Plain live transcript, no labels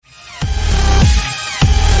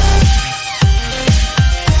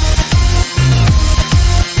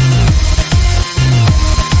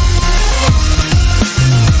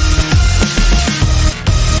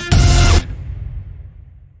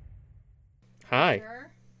Hi.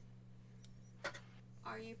 Sure?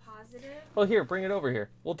 Are you positive? Well, here, bring it over here.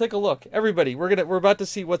 We'll take a look. Everybody, we're about to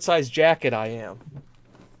see what size jacket I am.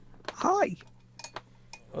 Hi.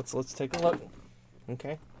 Let's take a look.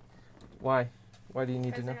 Okay. Why? Why do you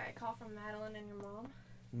need to Because know? I got a call from Madeline and your mom.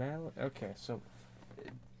 Madeline. Okay, so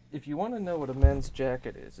if you want to know what a men's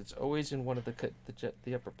jacket is, it's always in one of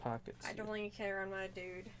the upper pockets. I don't really care. I'm not a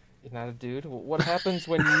dude. You're not a dude. Well, what happens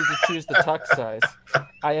when you need to choose the tuck size?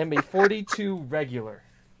 I am a 42 regular.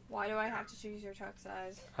 Why do I have to choose your tuck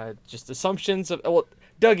size? Just assumptions of. Well,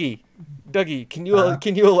 Dougie, can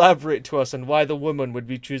you elaborate to us on why the woman would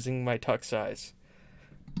be choosing my tuck size?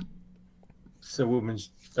 It's a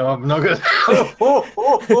woman's. Oh, I'm not gonna.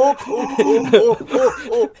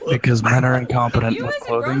 Because men are incompetent You with as a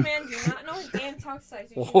grown clothing. man do not know his damn tuck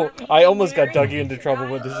size. You should Whoa, not be I almost got wearing Dougie into it. trouble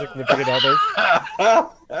with his significant other. I'm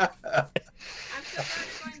so glad you're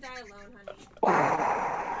going to die alone,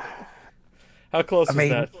 honey. How close I is mean-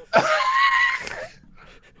 that?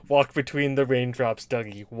 Walk between the raindrops,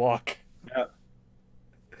 Dougie. Walk. Yeah.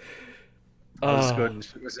 That was Oh, good.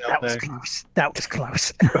 It was That out was there. close. That was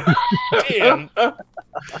close. Damn.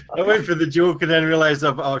 I went for the joke and then realized,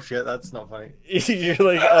 oh shit, that's not funny. You're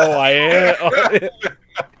like, oh, I am.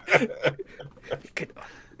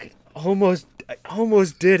 I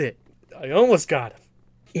almost did it. I almost got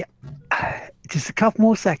him. Just a couple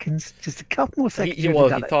more seconds. Just a couple more seconds. He you'd have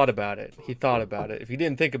done it. thought about it. He thought about it. If he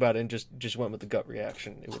didn't think about it and just went with the gut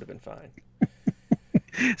reaction, it would have been fine.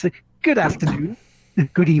 So, good afternoon,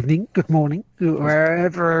 good evening, good morning,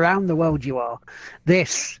 wherever around the world you are.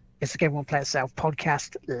 This is the Game One Player Self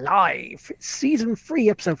podcast live, season 3,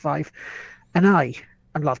 episode 5, and I'm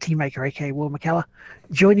Lord Teammaker, aka Will McKellar.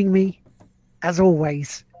 Joining me, as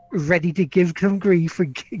always, ready to give some grief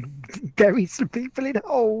and bury some people in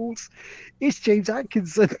holes, it's James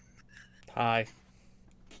Atkinson. Hi.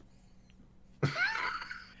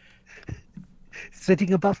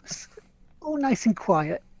 Sitting above us, all nice and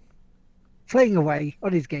quiet, playing away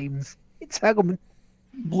on his games. It's Hagelman.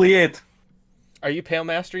 Bleed. Are you Pale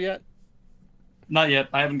Master yet? Not yet.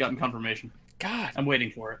 I haven't gotten confirmation. God. I'm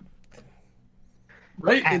waiting for it.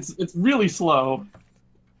 Right? It's really slow.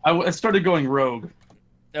 I started going rogue,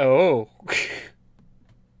 Oh.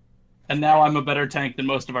 and now I'm a better tank than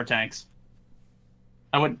most of our tanks.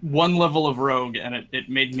 I went one level of rogue, and it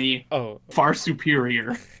made me Oh. far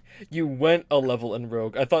superior. You went a level in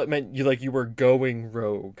rogue. I thought it meant you were going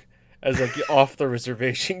rogue. As like you off the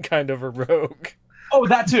reservation kind of a rogue. Oh,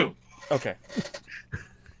 that too. Okay.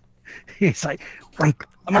 It's like, wait,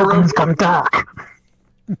 I'm a rogue. Hagelman's gone dark.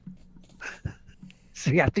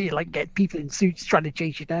 So you have to get people in suits trying to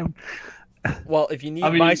chase you down. Well, if you need I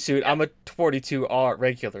mean- my suit, I'm a 42R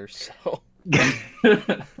regular, so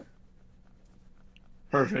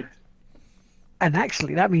Perfect. And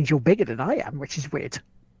actually, that means you're bigger than I am, which is weird.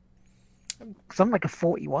 Because I'm like a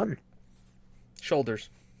 41. shoulders.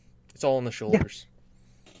 It's all in the shoulders.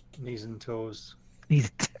 Knees and toes.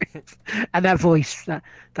 And that voice,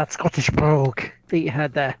 that Scottish brogue that you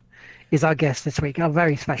heard there, is our guest this week, our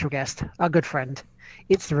very special guest, our good friend.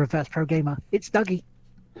 It's the Reverse Pro Gamer. It's Dougie.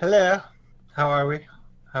 Hello. How are we?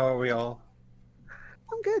 How are we all?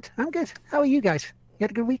 I'm good. How are you guys? You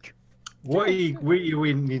had a good week? What are you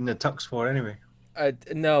needing the tux for anyway?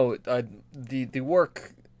 No,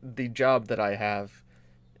 the job that I have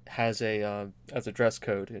has a dress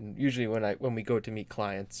code, and usually when we go to meet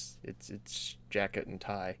clients, it's jacket and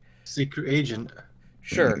tie. Secret agent.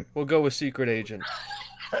 Sure, we'll go with secret agent.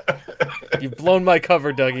 You've blown my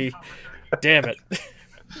cover, Dougie. Damn it.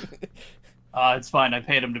 It's fine. I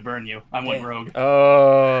paid him to burn you. I went rogue.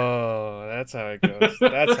 Oh, that's how it goes.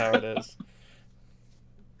 That's how it is.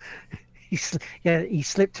 He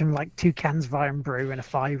slipped him like 2 cans of Iron Brew and a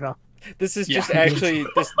 $5. This is Yeah. just actually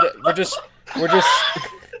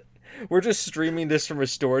we're just streaming this from a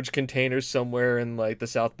storage container somewhere in like the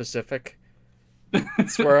South Pacific.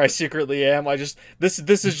 It's where I secretly am. This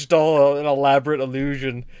is just all an elaborate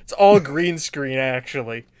illusion. It's all green screen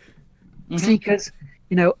actually. See, because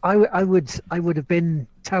I would have been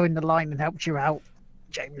towing the line and helped you out,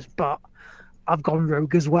 James, but I've gone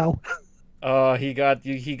rogue as well. Oh, he got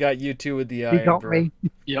you too with the You iron, got bro. me.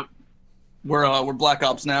 Yep. We're Black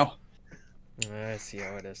Ops now. I see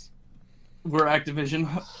how it is. We're Activision.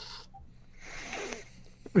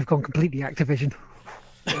 We've gone completely Activision.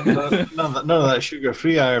 None of that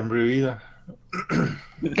sugar-free Iron Brew either.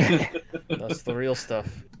 That's the real stuff.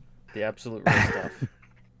 The absolute real stuff.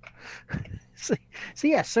 So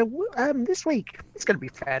this week it's going to be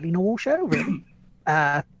a fairly normal show, really.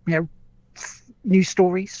 News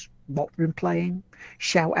stories, what we've been playing,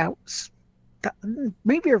 shout outs,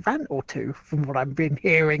 maybe a rant or two from what I've been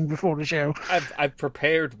hearing before the show. I've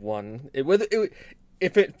prepared one.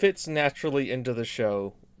 If it fits naturally into the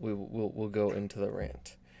show, we'll go into the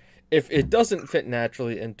rant. If it doesn't fit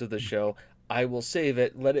naturally into the show, I will save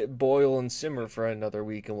it, let it boil and simmer for another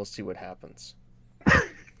week, and we'll see what happens.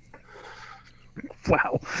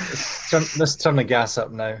 Wow. Let's turn the gas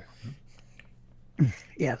up now.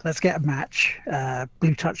 Yeah, let's get a match.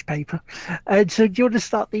 Blue touch paper. So do you want to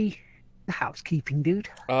start the housekeeping, dude?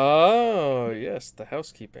 Oh, yes, the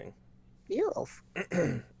housekeeping. Yes.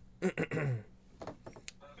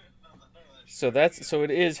 So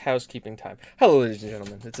it is housekeeping time. Hello, ladies and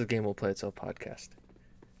gentlemen. It's a Game Will Play Itself podcast.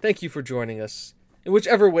 Thank you for joining us in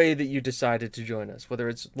whichever way that you decided to join us, whether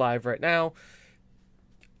it's live right now,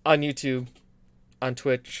 on YouTube, on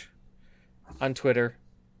Twitch, on Twitter,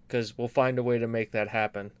 because we'll find a way to make that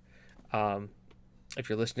happen. If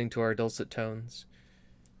you're listening to our dulcet tones,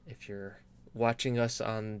 if you're watching us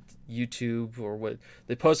on YouTube or what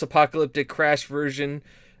the post-apocalyptic crash version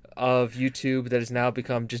of YouTube that has now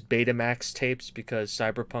become just Betamax tapes because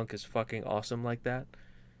Cyberpunk is fucking awesome like that.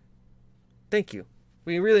 Thank you.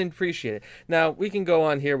 We really appreciate it. Now, we can go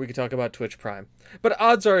on here, we can talk about Twitch Prime. But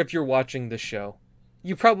odds are if you're watching this show,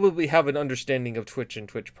 you probably have an understanding of Twitch and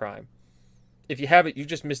Twitch Prime. If you haven't, you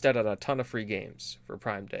just missed out on a ton of free games for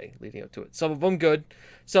Prime Day leading up to it. Some of them good,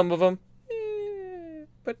 some of them,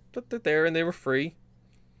 but they're there and they were free.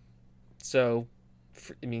 So,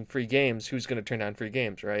 free games, who's going to turn down free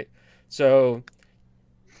games, right? So,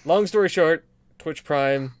 long story short, Twitch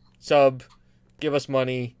Prime, sub, give us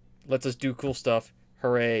money, lets us do cool stuff,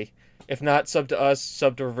 hooray. If not, sub to us,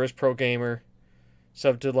 sub to Reverse Pro Gamer,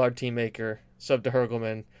 sub to Lard Team Maker, sub to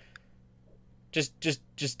Hergelman. Just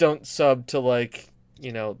don't sub to,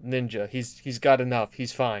 Ninja. He's got enough.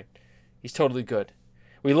 He's fine. He's totally good.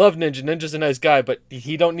 We love Ninja. Ninja's a nice guy, but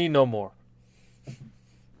he don't need no more.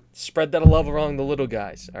 Spread that love along the little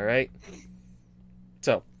guys, all right?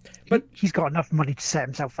 So, but he's got enough money to set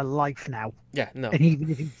himself for life now. Yeah, no. And even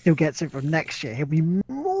if he still gets it from next year, he'll be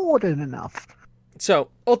more than enough. So,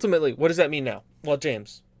 ultimately, what does that mean now? Well,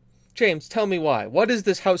 James, tell me why. What is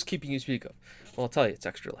this housekeeping you speak of? Well, I'll tell you, it's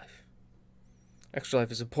Extra Life. Extra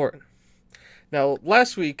Life is important. Now,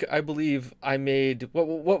 last week, I believe I made...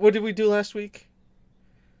 What did we do last week?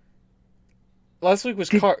 Last week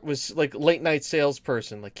was like late night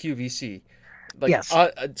salesperson, like QVC. Yes.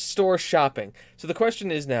 Store shopping. So the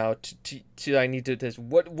question is now, I need to this.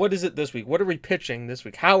 What is it this week? What are we pitching this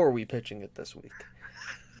week? How are we pitching it this week?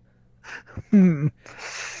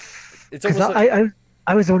 It's almost like...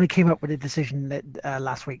 I was the one who came up with a decision that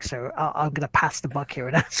last week, so I'm going to pass the buck here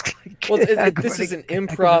and ask. Well, this is an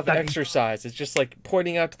improv exercise. It's just like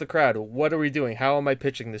pointing out to the crowd, what are we doing? How am I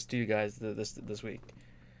pitching this to you guys this week?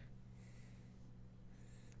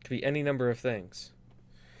 Could be any number of things.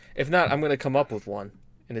 If not, I'm going to come up with one,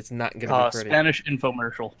 and it's not going to be pretty. Spanish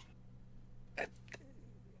infomercial.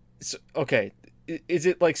 So, okay, is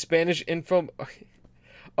it like Spanish info?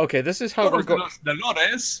 Okay, this is how we're going.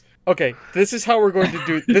 Okay, this is how we're going to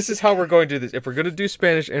do. This is how we're going to do this. If we're going to do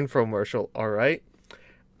Spanish infomercial, all right,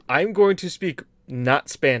 I'm going to speak not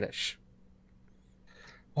Spanish.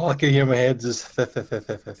 All I can hear in my head is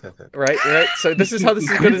right. So this is how this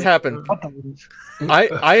is going to happen.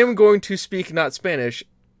 I am going to speak not Spanish,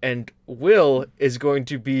 and Will is going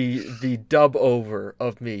to be the dub over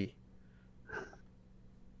of me.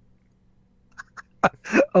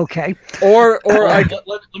 Okay. Or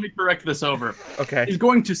let me correct this over. Okay. He's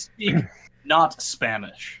going to speak not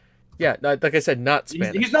Spanish. Yeah, like I said, not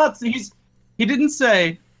Spanish. He's not. He didn't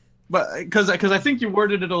say, but because I think you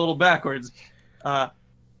worded it a little backwards.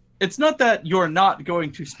 It's not that you're not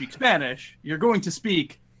going to speak Spanish. You're going to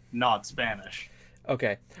speak not Spanish.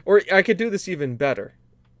 Okay. Or I could do this even better.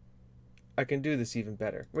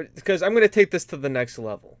 Because I'm going to take this to the next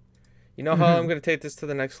level. You know how I'm going to take this to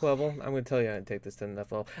the next level? I'm going to tell you how to take this to the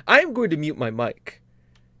next level. I'm going to mute my mic.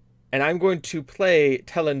 And I'm going to play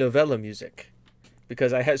telenovela music.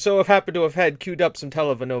 Because I have happened to have had queued up some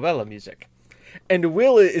telenovela music. And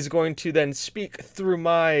Will is going to then speak through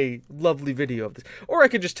my lovely video of this. Or I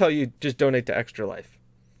could just tell you, just donate to Extra Life.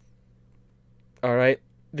 Alright?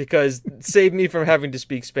 Because save me from having to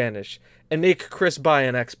speak Spanish. And make Chris buy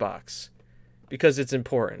an Xbox. Because it's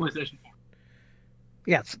important. PlayStation 4.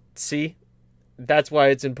 Yes. See? That's why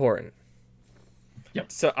it's important.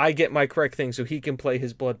 Yep. So I get my correct thing so he can play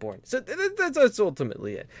his Bloodborne. So that's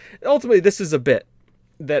ultimately it. Ultimately, this is a bit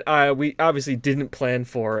that we obviously didn't plan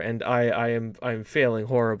for, and I'm failing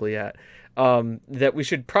horribly at. That we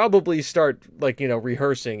should probably start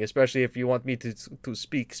rehearsing, especially if you want me to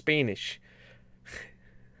speak Spanish.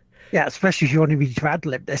 Yeah, especially if you wanted me to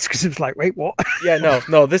ad-lib this, because it was like, wait, what? Yeah,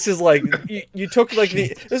 no. This is like you took like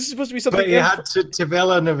the. This is supposed to be something. But you had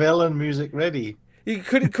Tavella Novella music ready. You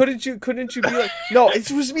couldn't you be like, no,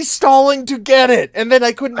 it was me stalling to get it, and then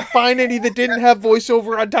I couldn't find any that didn't have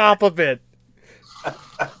voiceover on top of it.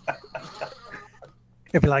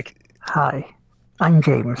 It'd be like, hi, I'm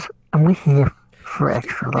James, and we're here for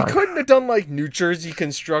Extra You Life. couldn't have done like New Jersey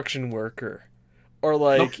construction worker, or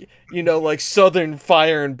like like Southern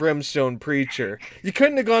fire and brimstone preacher. You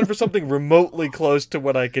couldn't have gone for something remotely close to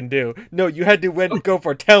what I can do. No, you had to go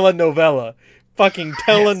for telenovela, fucking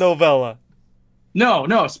telenovela.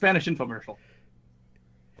 No, Spanish infomercial.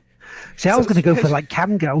 See, I was going to go for like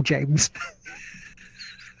Cam Girl, James.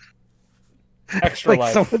 Extra Like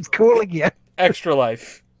life. someone's calling you. Extra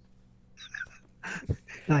life.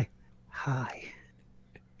 Like, hi.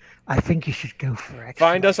 I think you should go for Extra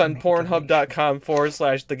Find us Life on and make a donation.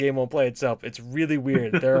 pornhub.com/the game won't play itself. It's really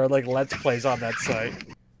weird. There are like let's plays on that site.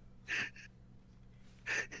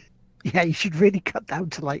 Yeah, you should really cut down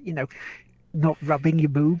to like, not rubbing your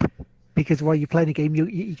boob. Because while you're playing a game,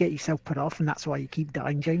 you get yourself put off, and that's why you keep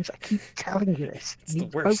dying, James. I keep telling you this. It's You the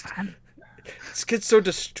need both worst. hands. This kid's so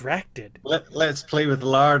distracted. Let's play with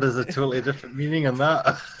lard has a totally different meaning on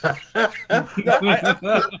that. No,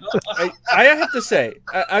 I have to say,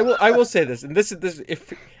 I will say this,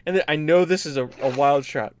 and I know this is a wild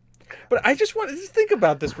shot, but I just wanted to think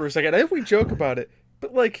about this for a second. I know we joke about it,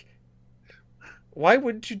 but like, why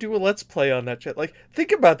wouldn't you do a let's play on that shit? Like,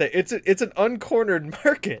 think about that. It's an uncornered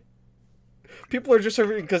market. People are just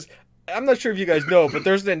serving because I'm not sure if you guys know, but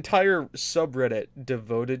there's an entire subreddit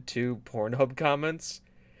devoted to Pornhub comments,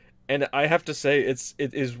 and I have to say it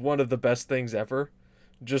is one of the best things ever.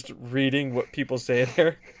 Just reading what people say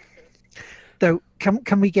there. Though,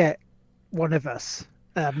 can we get one of us,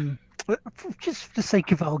 just for the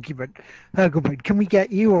sake of argument, Hergelman, can we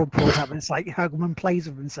get you on Pornhub? It's like Hergelman plays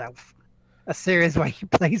with himself. A series where he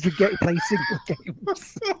plays single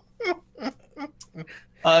games.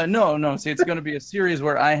 No. See, it's going to be a series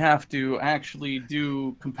where I have to actually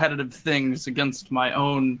do competitive things against my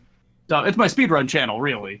own. It's my speedrun channel,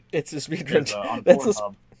 really. It's a speedrun. On That's a.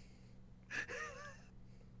 Pornhub.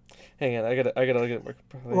 Hang on, I gotta look at it.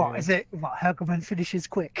 What is it? What, Hergelman finishes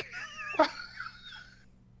quick?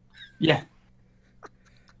 Yeah.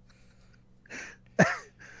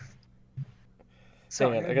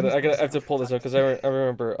 Hang on, I have to pull this up because I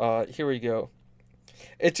remember. Here we go.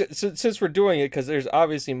 Since we're doing it, because there's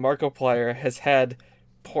obviously Markiplier has had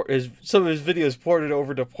some of his videos ported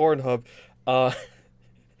over to Pornhub.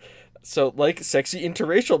 So like sexy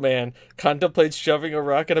interracial man contemplates shoving a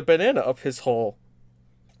rock and a banana up his hole.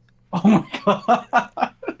 Oh my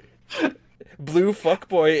god. Blue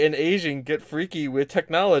fuckboy and Asian get freaky with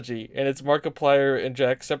technology, and it's Markiplier and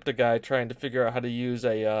Jacksepticeye trying to figure out how to use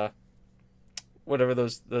a whatever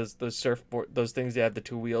those surfboard, those things that have the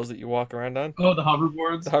two wheels that you walk around on. Oh, the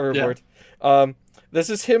hoverboards. The hoverboard. This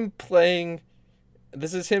is him playing.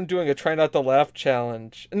 This is him doing a try not to laugh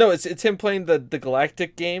challenge. No, it's him playing the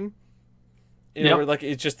Galactic game. Where like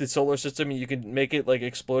it's just the solar system and you can make it like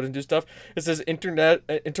explode and do stuff. It says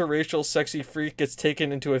interracial sexy freak gets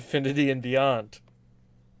taken into infinity and beyond.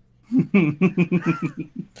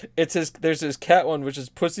 There's his cat one, which is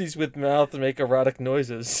pussies with mouth make erotic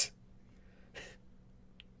noises.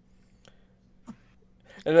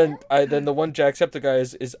 And then the one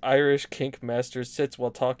Jacksepticeye is Irish kink master sits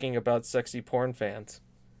while talking about sexy porn fans.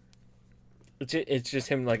 It's just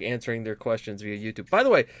him like answering their questions via YouTube. By the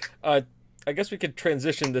way, I guess we could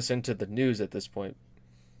transition this into the news at this point,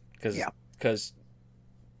 because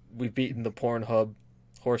we've beaten the Pornhub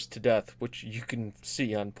horse to death, which you can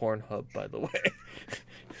see on Pornhub, by the way.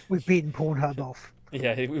 We've beaten Pornhub off.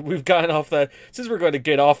 Yeah, we've gotten off that. Since we're going to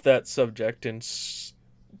get off that subject and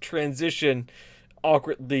transition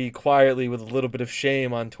awkwardly, quietly, with a little bit of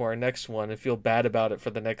shame onto our next one and feel bad about it for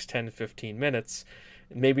the next 10-15 minutes,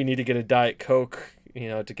 maybe need to get a Diet Coke,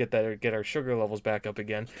 to get our sugar levels back up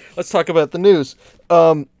again. Let's talk about the news.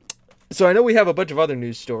 So I know we have a bunch of other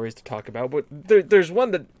news stories to talk about, but there's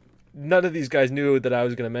one that none of these guys knew that I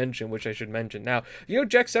was going to mention, which I should mention now.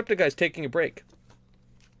 Jacksepticeye's taking a break.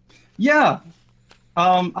 Yeah.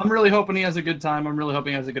 I'm really hoping he has a good time. I'm really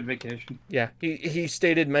hoping he has a good vacation. Yeah, he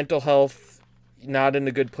stated mental health not in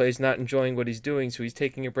a good place, not enjoying what he's doing, so he's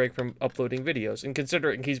taking a break from uploading videos. And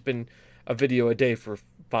considering he's been a video a day for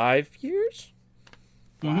 5 years,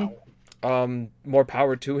 more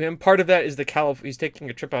power to him. Part of that is he's taking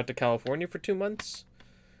a trip out to California for 2 months,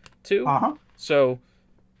 too. So,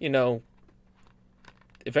 if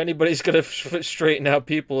anybody's gonna straighten out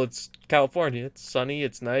people, it's California. It's sunny,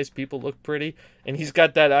 it's nice, people look pretty, and he's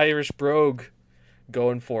got that Irish brogue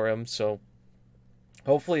going for him. So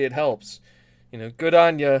hopefully it helps. You know, good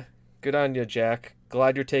on you. Good on you, Jack.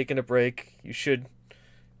 Glad you're taking a break. You should.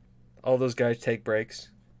 All those guys take breaks.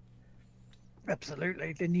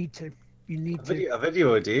 Absolutely, they need to. You need A to.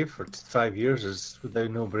 video a day for 5 years is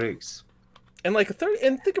without no breaks. And like a 30,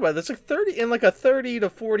 and think about it, it's like 30 in like a 30 to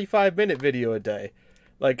 45 minute video a day.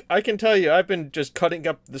 Like, I can tell you, I've been just cutting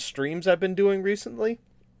up the streams I've been doing recently.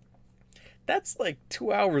 That's like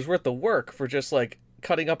 2 hours worth of work for just like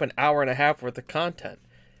cutting up an hour and a half worth of content.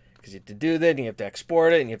 Because you have to do that, and you have to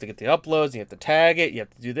export it, and you have to get the uploads, and you have to tag it, you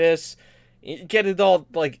have to do this. You get it all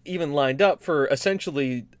like even lined up for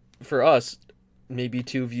essentially, for us, maybe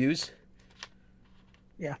 2 views.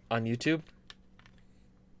 Yeah. On YouTube.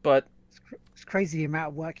 But It's crazy the amount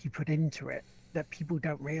of work you put into it that people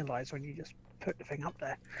don't realize when you just put the thing up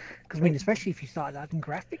there. Because I mean, especially if you start adding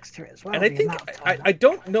graphics to it as well. and I the think amount of time I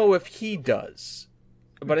don't know if he does,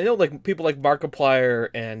 but I know like people like Markiplier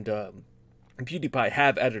and PewDiePie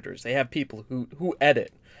have editors. They have people who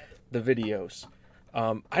edit the videos.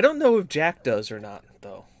 I don't know if Jack does or not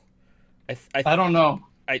though. I don't know.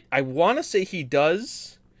 I want to say he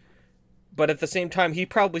does, but at the same time, he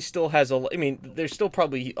probably still has I mean, there's still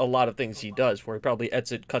probably a lot of things he does where he probably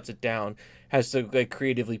edits it, cuts it down, has to like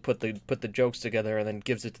creatively put the jokes together, and then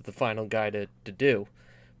gives it to the final guy to do.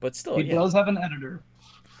 But still, He does have an editor.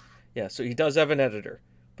 Yeah, so he does have an editor,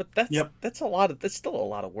 but that's Yep. that's still a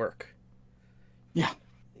lot of work. Yeah.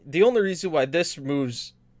 The only reason why this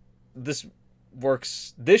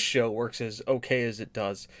show works as okay as it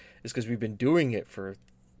does is because we've been doing it for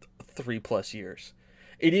 3+ years.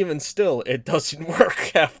 And even still, it doesn't work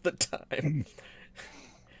half the time.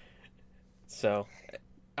 So,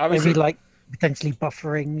 obviously, maybe like potentially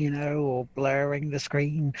buffering, or blurring the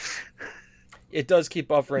screen. it does keep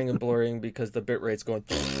buffering and blurring because the bitrate's going.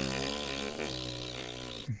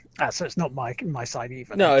 So it's not my side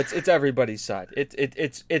either. No, it's everybody's side.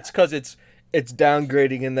 It's because it's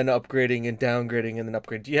downgrading and then upgrading and downgrading and then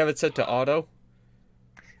upgrading. Do you have it set to auto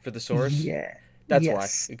for the source? Yeah. That's yes. why.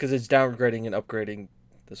 Because it's downgrading and upgrading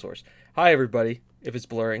the source. Hi, everybody. If it's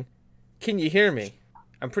blurring, can you hear me?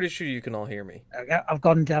 I'm pretty sure you can all hear me. I've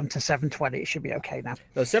gone down to 720. It should be okay now.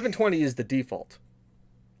 No, 720 is the default.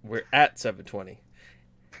 We're at 720.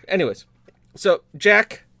 Anyways, so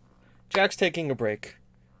Jack's taking a break.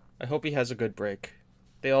 I hope he has a good break.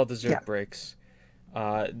 They all deserve breaks.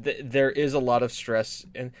 There is a lot of stress,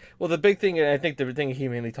 and well, the big thing, and I think the thing he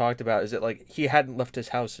mainly talked about is that like he hadn't left his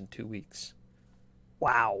house in 2 weeks.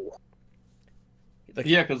 Wow. Like,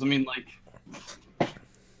 Yeah, because I mean, like,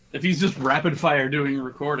 if he's just rapid fire doing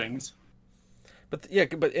recordings. But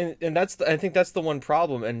and I think that's the one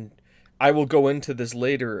problem, and I will go into this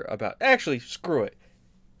later about. Actually, screw it.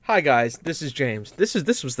 Hi guys, this is James. This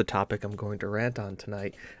was the topic I'm going to rant on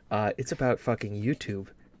tonight. It's about fucking YouTube.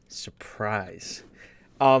 Surprise.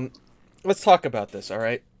 Let's talk about this, all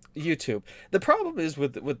right? YouTube. The problem is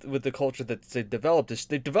with the culture that they developed is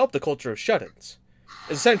they've developed a culture of shut-ins,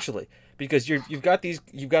 essentially, because you've got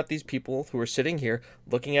these people who are sitting here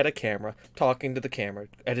looking at a camera, talking to the camera,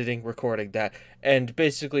 editing, recording that, and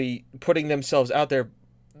basically putting themselves out there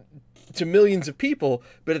to millions of people,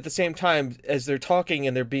 but at the same time, as they're talking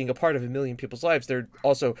and they're being a part of a million people's lives, they're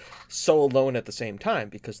also so alone at the same time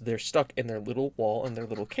because they're stuck in their little wall in their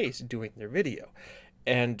little case doing their video.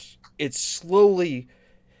 And it's slowly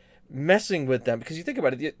messing with them because you think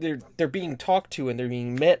about it, they're being talked to and they're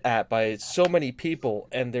being met at by so many people,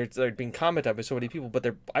 and they're being commented on by so many people, but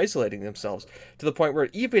they're isolating themselves to the point where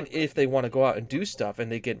even if they want to go out and do stuff and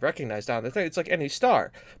they get recognized on the thing, it's like any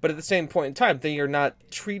star, but at the same point in time they are not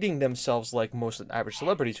treating themselves like most average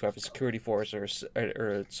celebrities who have a security force or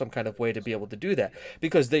some kind of way to be able to do that,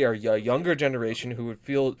 because they are a younger generation who would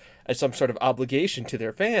feel as some sort of obligation to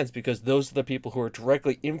their fans because those are the people who are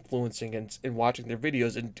directly influencing and watching their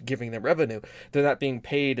videos and giving them revenue. They're not being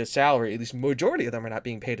paid a salary, at least majority of them are not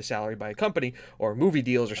being paid a salary by a company or movie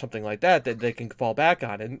deals or something like that they can fall back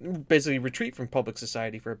on and basically retreat from public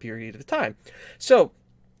society for a period of time. So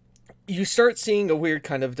you start seeing a weird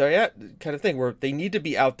kind of thing where they need to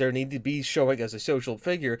be out there, need to be showing as a social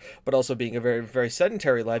figure, but also being a very, very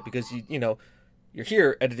sedentary life because you're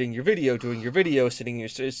here editing your video, doing your video, sitting in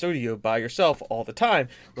your studio by yourself all the time,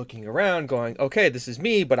 looking around, going, okay, this is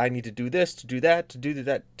me, but I need to do this, to do that,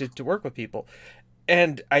 to work with people.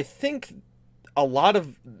 And I think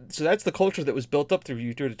so that's the culture that was built up through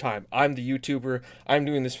YouTube at a time. I'm the YouTuber, I'm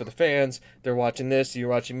doing this for the fans, they're watching this, you're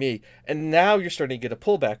watching me. And now you're starting to get a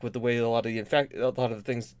pullback with the way a lot of the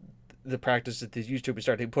things, the practice that the YouTubers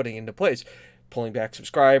started putting into place, pulling back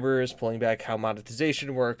subscribers, pulling back how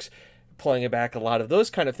monetization works, pulling back a lot of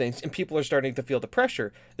those kind of things, and people are starting to feel the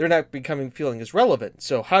pressure. They're not feeling as relevant.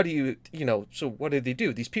 So how do you, so what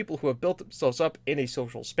do? These people who have built themselves up in a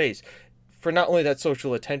social space, for not only that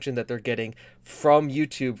social attention that they're getting from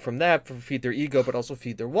YouTube, from that, for feed their ego, but also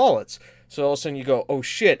feed their wallets. So all of a sudden you go, oh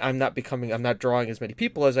shit, I'm not drawing as many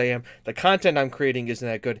people as I am. The content I'm creating isn't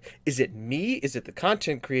that good. Is it me? Is it the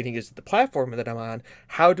content creating? Is it the platform that I'm on?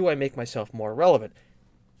 How do I make myself more relevant?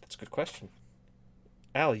 That's a good question.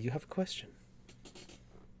 Allie, you have a question.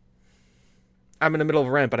 I'm in the middle of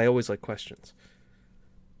a rant, but I always like questions.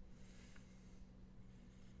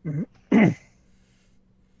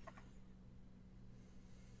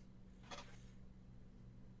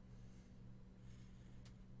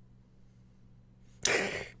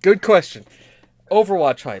 Good question.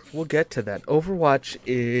 Overwatch hype. We'll get to that. Overwatch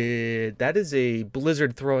that is a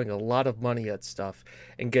Blizzard throwing a lot of money at stuff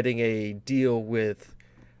and getting a deal with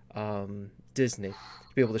Disney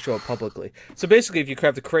to be able to show it publicly. So basically, if you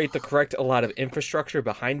have to create a lot of infrastructure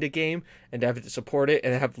behind a game and have it to support it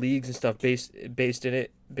and have leagues and stuff based in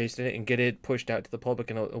it and get it pushed out to the public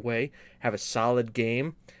in a way, have a solid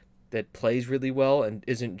game that plays really well and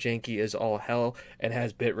isn't janky as all hell and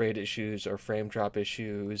has bitrate issues or frame drop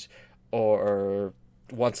issues or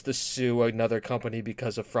wants to sue another company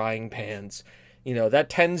because of frying pans, that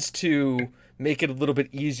tends to make it a little bit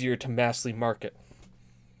easier to massively market.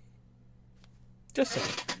 Just saying.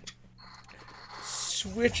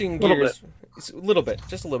 Switching gears. A little bit.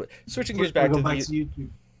 Switching gears back to YouTube.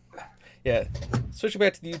 Yeah. Switching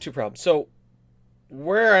back to the YouTube problem. So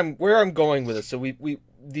where I'm going with this, so we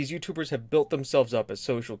these YouTubers have built themselves up as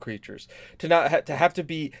social creatures to have to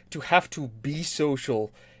be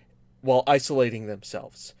social while isolating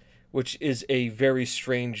themselves, which is a very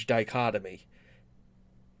strange dichotomy.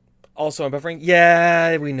 Also, I'm buffering.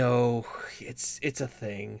 Yeah, we know it's a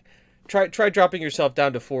thing. Try dropping yourself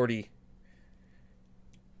down to 40,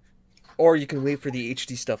 or you can wait for the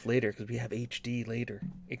HD stuff later because we have HD later.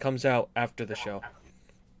 It comes out after the show.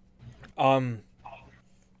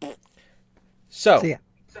 So yeah.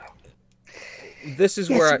 This is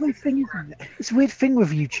where it's a weird thing, isn't it? It's a weird thing with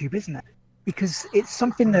YouTube, isn't it? Because it's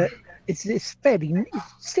something that it's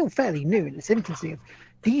still fairly new in its infancy.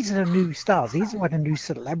 These are the new stars. These are where the new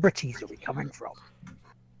celebrities are coming from.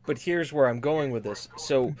 But here's where I'm going with this.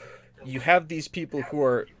 So you have these people who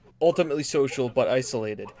are ultimately social but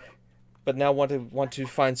isolated, but now want to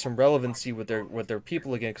find some relevancy with their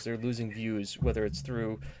people again because they're losing views, whether it's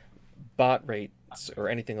through bot rates or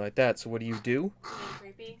anything like that. So what do?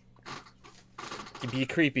 Creepy. You be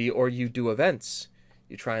creepy, or you do events.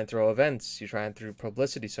 You try and throw events. You try and through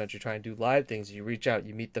publicity stunts. You try and do live things. You reach out.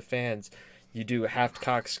 You meet the fans. You do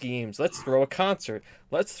half-cocked schemes. Let's throw a concert.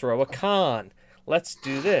 Let's throw a con. Let's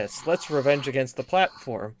do this. Let's revenge against the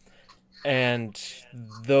platform. And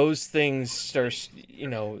those things start,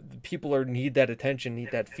 people need that attention,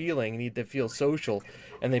 need that feeling, need to feel social.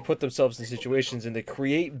 And they put themselves in situations and they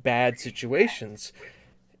create bad situations.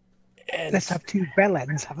 And let's have two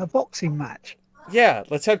bellends have a boxing match. Yeah,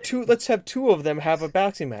 let's have two of them have a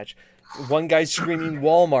boxing match. One guy's screaming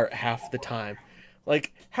Walmart half the time.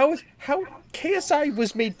 Like how KSI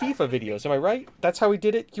was made FIFA videos, am I right? That's how he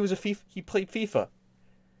did it. He played FIFA.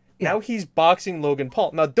 Now he's boxing Logan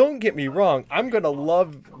Paul. Now don't get me wrong, I'm going to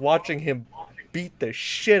love watching him beat the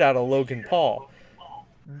shit out of Logan Paul.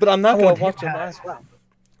 But I'm not going to watch him as well.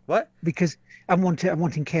 What? Because I'm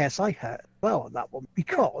wanting KSI hurt as well on that one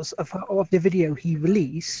because of the video he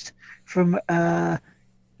released from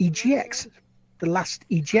EGX, the last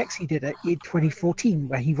EGX he did in 2014,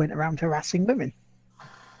 where he went around harassing women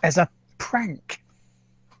as a prank.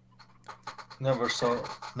 Never saw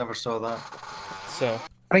that. So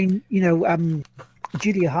I mean,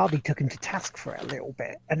 Julia Hardy took him to task for it a little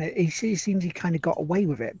bit, and it seems he kind of got away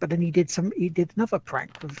with it. But then he did another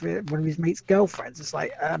prank with one of his mates' girlfriends. It's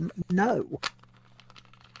like, no.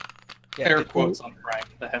 Yeah, air quotes on prank,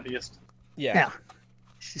 the heaviest. Yeah.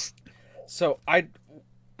 It's just... So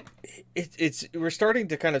we're starting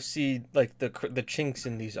to kind of see like the chinks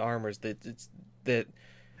in these armors that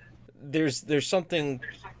there's something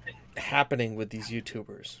happening with these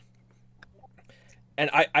YouTubers. And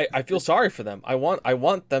I feel sorry for them. I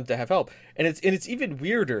want them to have help. And it's even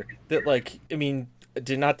weirder that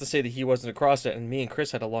not to say that he wasn't across it, and me and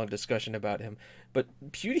Chris had a long discussion about him, but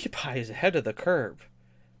PewDiePie is ahead of the curve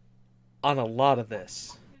on a lot of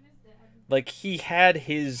this. Like, he had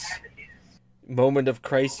his moment of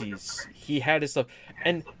crises. He had his stuff.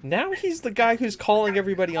 And now he's the guy who's calling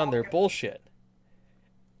everybody on their bullshit.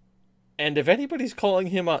 And if anybody's calling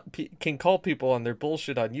him on, can call people on their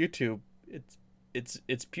bullshit on YouTube, it's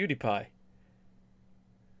PewDiePie.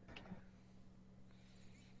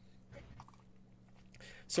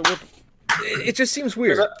 So it just seems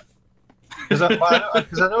weird. Because I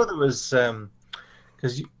know there was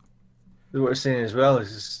because they were saying as well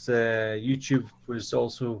is YouTube was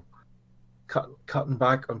also cutting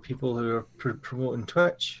back on people who are promoting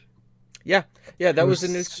Twitch. Yeah, that was the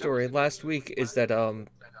news story last week. Is that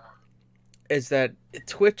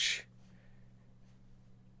Twitch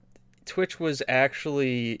was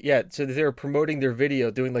actually so they were promoting their video,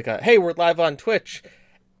 doing like a hey, we're live on Twitch,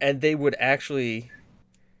 and they would actually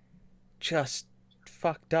just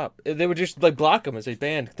fucked up. They would just like block them and say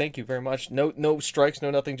banned. Thank you very much. No strikes,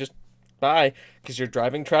 no nothing. Just bye, because you're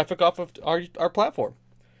driving traffic off of our platform.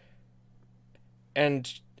 And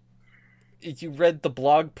if you read the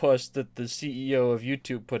blog post that the CEO of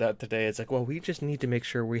YouTube put out today, it's like, well, we just need to make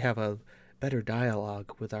sure we have a better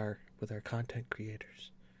dialogue with our content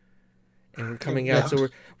creators. And we're coming out, so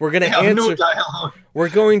we're going to answer. No dialogue. We're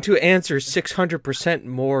going to answer 600%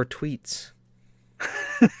 more tweets.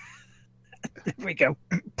 There we go.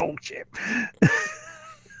 Bullshit.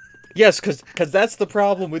 Yes, because that's the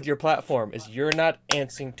problem with your platform is you're not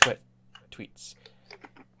answering tweets.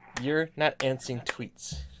 You're not answering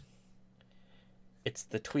tweets. It's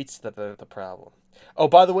the tweets that are the problem. Oh,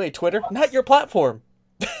 by the way, Twitter, not your platform.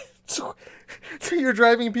 So you're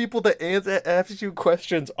driving people to ask you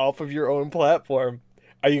questions off of your own platform.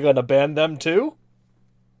 Are you going to ban them too?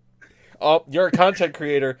 Oh, you're a content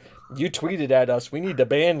creator. You tweeted at us. We need to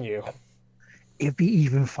ban you. It'd be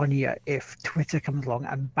even funnier if Twitter comes along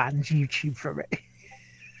and bans YouTube from it.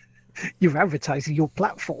 You're advertising your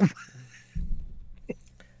platform.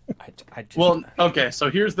 Well, okay, so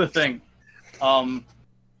here's the thing.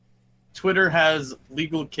 Twitter has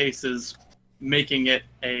legal cases making it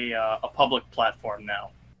a public platform now.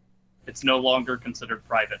 It's no longer considered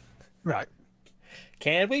private. Right.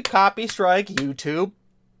 Can we copy strike YouTube?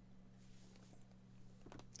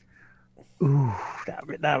 Ooh, that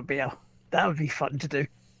would be fun to do.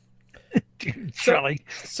 Charlie.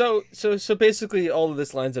 So basically, all of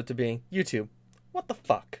this lines up to being YouTube. What the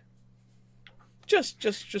fuck?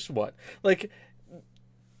 Just what? Like,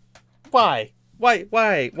 why?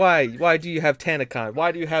 Why do you have Tanacon?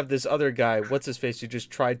 Why do you have this other guy? What's his face? Who just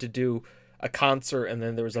tried to do a concert, and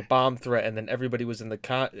then there was a bomb threat, and then everybody was in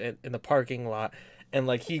the parking lot, and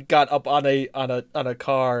like he got up on a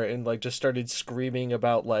car and like just started screaming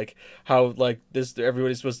about like how like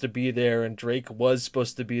everybody's supposed to be there, and Drake was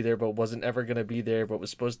supposed to be there but wasn't ever gonna be there but was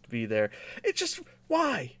supposed to be there. It's just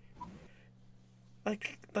why?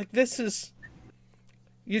 Like this is.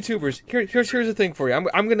 YouTubers, here's the thing for you.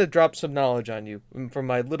 I'm gonna drop some knowledge on you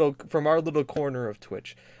from our little corner of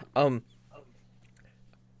Twitch.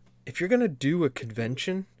 If you're gonna do a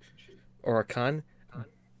convention or a con,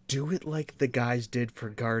 do it like the guys did for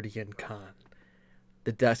Guardian Con,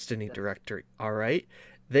 the Destiny directory. All right,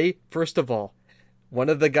 first of all, one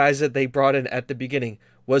of the guys that they brought in at the beginning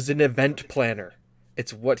was an event planner.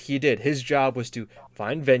 It's what he did. His job was to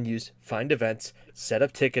find venues, find events, set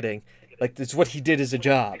up ticketing. Like, it's what he did as a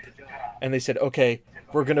job. And they said, okay,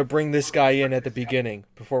 we're going to bring this guy in at the beginning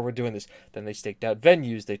before we're doing this. Then they staked out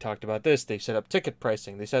venues. They talked about this. They set up ticket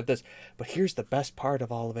pricing. They set this. But here's the best part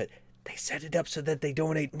of all of it. They set it up so that they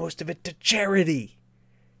donate most of it to charity.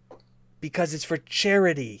 Because it's for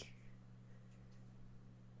charity.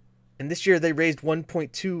 And this year they raised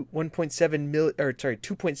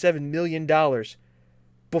 $2.7 million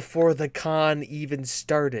before the con even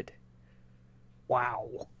started.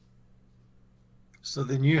 Wow. So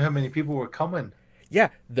they knew how many people were coming. Yeah,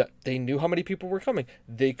 they knew how many people were coming.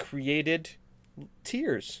 They created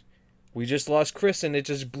tiers. We just lost Chris, and it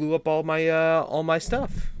just blew up all my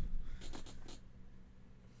stuff.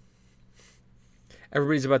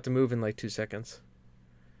 Everybody's about to move in like 2 seconds.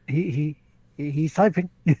 He's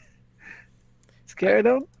typing. It's carried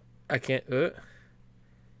on. I can't.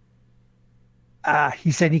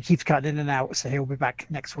 He said he keeps cutting in and out, so he'll be back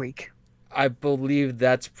next week. I believe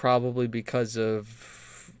that's probably because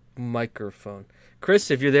of microphone. Chris,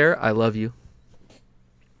 if you're there, I love you.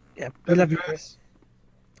 Yeah, we love you, Chris.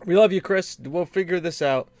 We love you, Chris. We'll figure this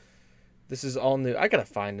out. This is all new. We gotta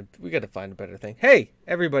find a better thing. Hey,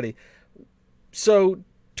 everybody. So,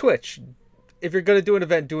 Twitch, if you're gonna do an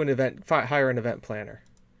event, hire an event planner.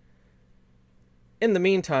 In the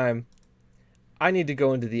meantime, I need to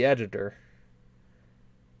go into the editor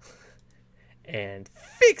and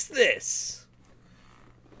fix this,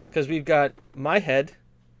 because we've got my head,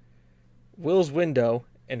 Will's window,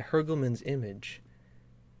 and Hergelman's image,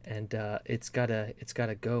 and it's gotta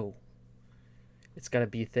go. It's gotta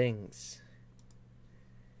be things.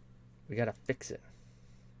 We gotta fix it.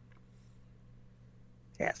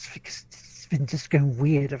 Yeah, it's been just going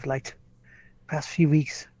weird of late. Past few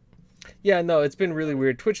weeks. Yeah, no, it's been really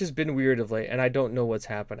weird. Twitch has been weird of late, and I don't know what's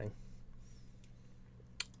happening.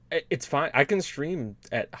 It's fine. I can stream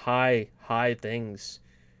at high things.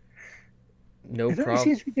 No It only problem.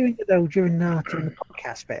 seems to be doing it though during the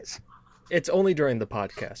podcast bits. It's only during the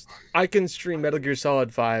podcast. I can stream Metal Gear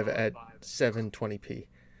Solid 5 at 720p.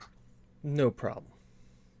 No problem.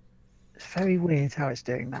 It's very weird how it's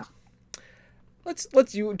doing that.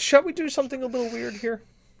 Shall we do something a little weird here?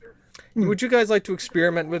 Would you guys like to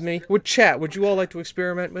experiment with me? Would you all like to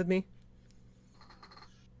experiment with me?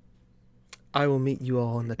 I will meet you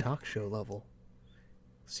all on the talk show level.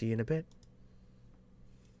 See you in a bit.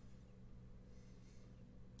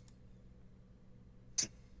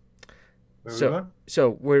 Where we going?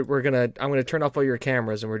 So I'm gonna turn off all your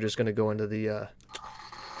cameras and we're just gonna go into the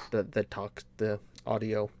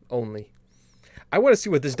audio only. I want to see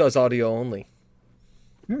what this does audio only.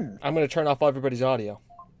 I'm gonna turn off everybody's audio,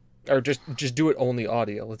 or just do it only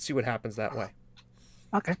audio. Let's see what happens that way.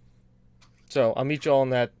 Okay. So I'll meet you all in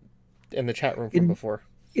the chat room from before.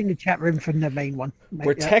 In the chat room from the main one.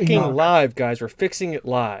 We're teching live, guys. We're fixing it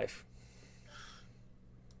live.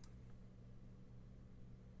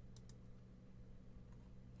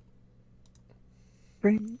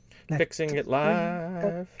 Fixing it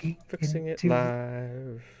live. Fixing it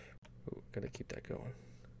live. Ooh, gonna keep that going.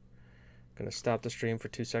 Gonna stop the stream for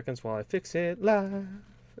 2 seconds while I fix it live.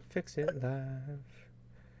 Fix it live.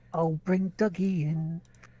 I'll bring Dougie in.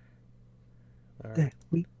 All right. There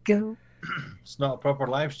we go. It's not a proper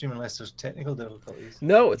live stream unless there's technical difficulties.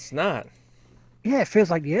 No, it's not. Yeah, it feels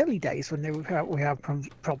like the early days when we have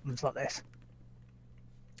problems like this.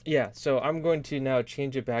 Yeah, so I'm going to now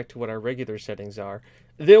change it back to what our regular settings are.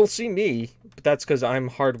 They'll see me, but that's because I'm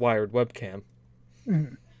hardwired webcam.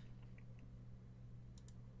 Mm.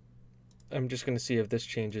 I'm just going to see if this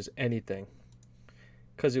changes anything.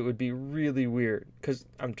 Because it would be really weird. Because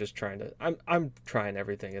I'm just trying to... I'm trying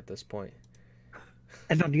everything at this point.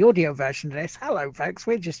 And on the audio version of this, hello folks,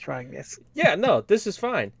 we're just trying this. Yeah, no, this is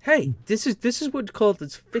fine. Hey, this is what's called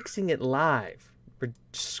it's fixing it live.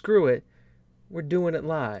 Screw it. We're doing it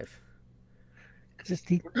live. Just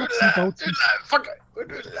the nuts and bolts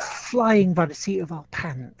flying by the seat of our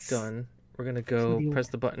pants. Done. We're going to go press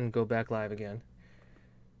the button, go back live again.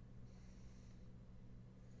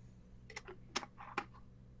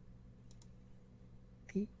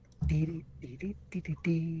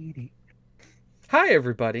 Hi,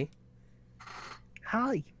 everybody.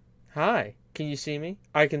 Hi. Hi. Can you see me?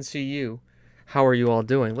 I can see you. How are you all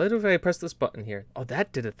doing? Let if I press this button here. Oh,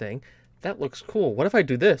 that did a thing. That looks cool. What if I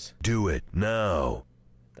do this? Do it now.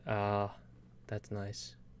 That's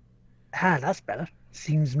nice. That's better.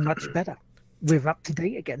 Seems much better. We're up to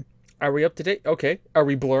date again. Are we up to date? Okay. Are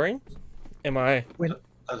we blurring? Am I? I don't We're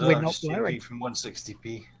know, not just TV blurring. from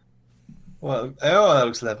 160p. Well, oh, that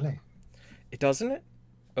looks lovely. It doesn't it?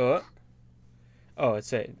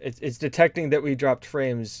 It's detecting that we dropped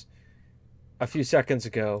frames a few seconds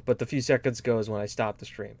ago, but the few seconds ago is when I stopped the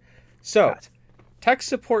stream. So, Right. tech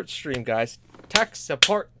support stream, guys. Tech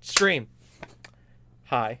support stream.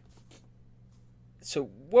 Hi. So,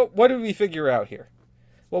 what did we figure out here?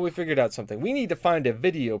 Well, we figured out something. We need to find a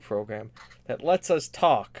video program that lets us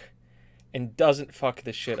talk and doesn't fuck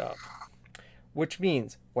this shit up. Which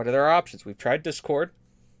means, what are our options? We've tried Discord.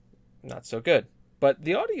 Not so good. But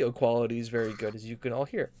the audio quality is very good, as you can all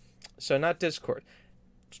hear. So not Discord.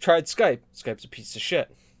 Tried Skype. Skype's a piece of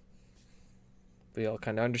shit. We all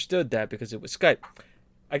kind of understood that because it was Skype.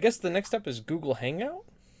 I guess the next step is Google Hangout?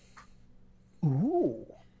 Ooh.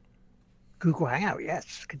 Google Hangout,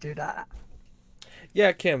 yes, could do that.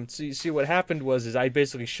 Yeah, Kim. So you see what happened was I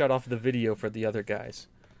basically shut off the video for the other guys.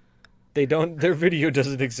 Their video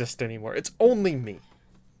doesn't exist anymore. It's only me.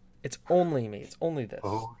 It's only me. It's only this.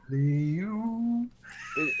 Only you.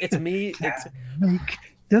 It's me. It's Make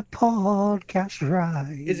the podcast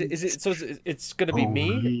right. it's gonna be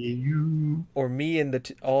me Only you. or me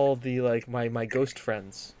and all the like my ghost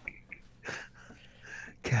friends.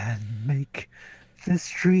 Can make the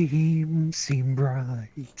stream seem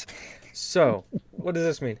bright. So, what does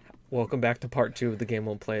this mean? Welcome back to part 2 of The Game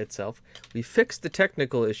Won't Play Itself. We fixed the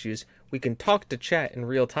technical issues. We can talk to chat in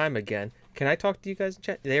real time again. Can I talk to you guys in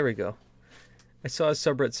chat? There we go. I saw a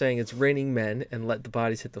subreddit saying it's raining men and let the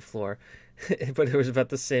bodies hit the floor. But it was about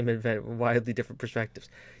the same event, widely different perspectives.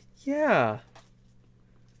 Yeah.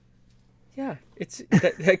 Yeah, it's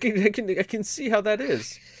that, I can see how that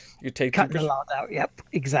is. You take Cutting the lard out, yep.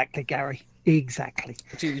 Exactly, Gary. Exactly.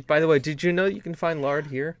 By the way, did you know you can find lard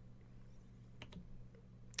here?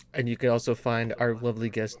 And you can also find our lovely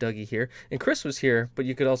guest Dougie here. And Chris was here, but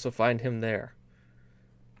you could also find him there.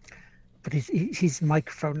 but his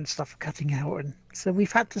microphone and stuff are cutting out, and so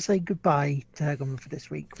we've had to say goodbye to Hergum for this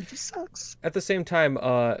week, which just sucks. At the same time,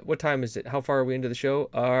 what time is it? How far are we into the show?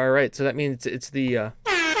 All right, so that means it's the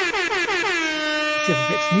It's the other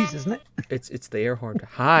bits news, isn't it? it's the air horn.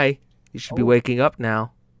 Hi, you should be waking up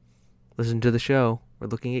now. Listen to the show. We're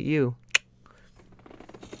looking at you.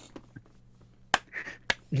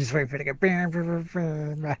 Just wait for it to go.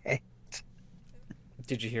 Right.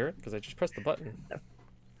 Did you hear it? Because I just pressed the button.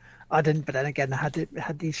 I didn't, but then again, I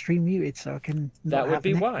had the stream muted, so I can. That would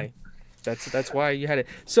be why. That's why you had it.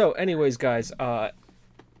 So, anyways, guys,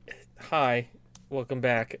 hi, welcome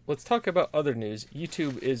back. Let's talk about other news.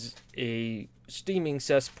 YouTube is a steaming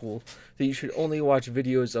cesspool that you should only watch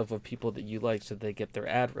videos of people that you like so they get their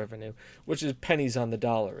ad revenue, which is pennies on the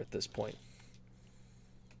dollar at this point.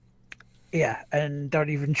 Yeah, and don't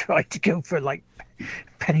even try to go for like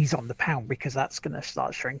pennies on the pound because that's going to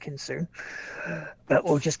start shrinking soon. But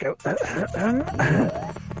we'll just go. And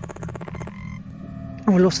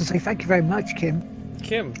we'll also say thank you very much, Kim,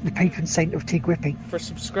 the patron saint of Tig Whipping, for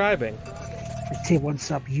subscribing. For tier 1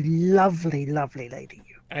 sub. You lovely, lovely lady.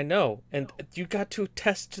 You. I know, and you got to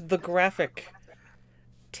test the graphic.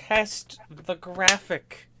 Test the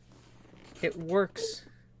graphic. It works.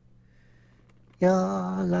 You're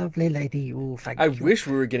a lovely lady. You. Thank you. I wish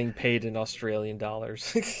we were getting paid in Australian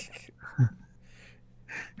dollars.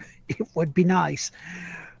 It would be nice.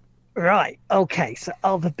 Right. Okay. So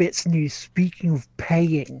other bits news. Speaking of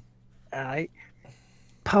paying, right?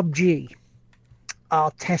 PUBG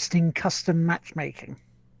are testing custom matchmaking.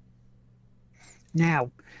 Now,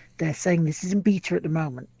 they're saying this is in beta at the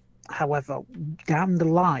moment. However, down the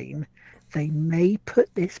line, they may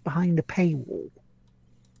put this behind a paywall.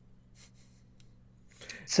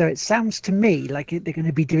 So it sounds to me like they're going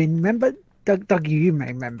to be doing. Remember, Doug, you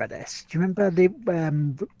may remember this. Do you remember the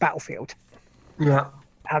Battlefield? Yeah.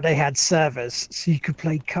 How they had servers so you could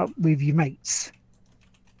play cup with your mates.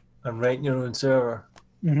 And rent your own server.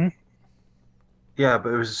 Mm-hmm. Yeah,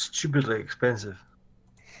 but it was stupidly expensive.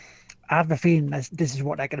 I have a feeling this is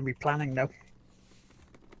what they're going to be planning, though.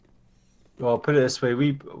 Well, put it this way: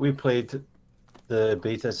 we played the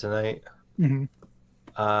beta tonight, Mm-hmm.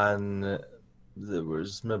 and there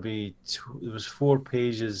was maybe 4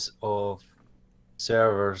 pages of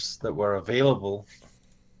servers that were available,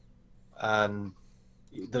 and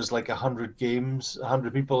there's like 100 games,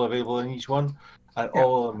 100 people available in each one, and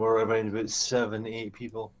all of them were around about 7-8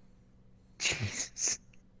 people. Jesus.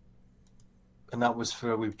 And that was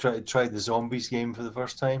for we've tried the zombies game for the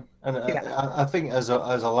first time, and I think as a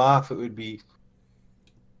laugh it would be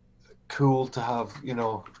cool to have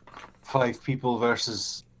 5 people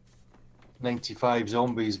versus 95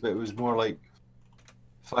 zombies, but it was more like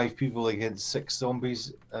 5 people against 6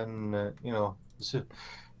 zombies, and so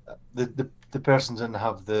the person didn't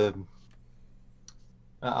have the.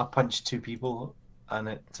 I punched 2 people, and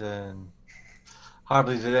it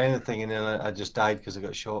hardly did anything, and then I just died because I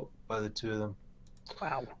got shot by the 2 of them.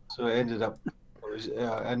 Wow. So it ended up,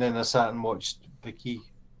 and then I sat and watched Vicky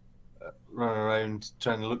run around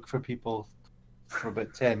trying to look for people for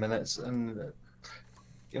about 10 minutes, and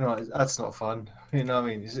that's not fun. You know what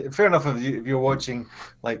I mean? Fair enough if you're watching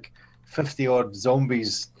like 50 odd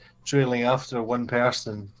zombies trailing after one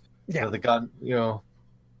person with a gun,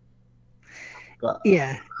 But,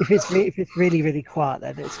 yeah, if it's really really quiet,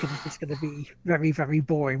 then it's gonna be very very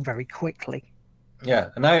boring very quickly. Yeah,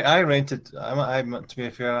 and I rented. To be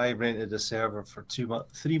fair, I rented a server for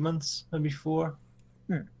 3 months, maybe 4,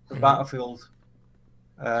 for Battlefield.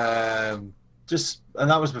 And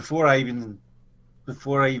that was before I even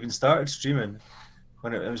started streaming,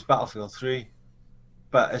 when it was Battlefield 3.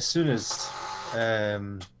 But as soon as I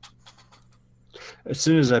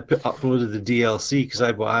uploaded the DLC, because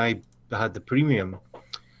I had the premium,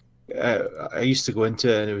 I used to go into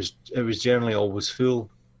it, and it was generally always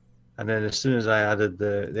full. And then as soon as I added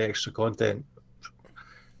the extra content,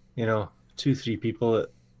 2-3 people at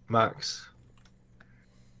max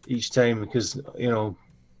each time, because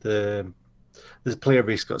the player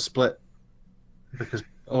base got split because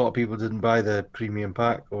a lot of people didn't buy the premium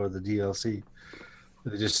pack or the DLC.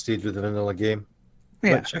 They just stayed with the vanilla game.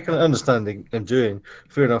 Yeah. Which I can understand them doing.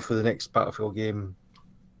 Fair enough, for the next Battlefield game,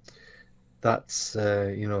 that's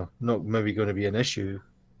not maybe going to be an issue.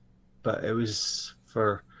 But it was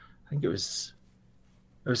for, I think it was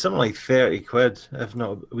something like 30 quid, if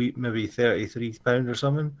not maybe £33 or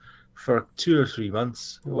something, for 2 or 3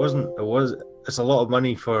 months. It's a lot of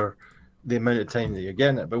money for the amount of time that you're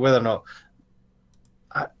getting it, but whether or not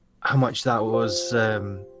how much that was,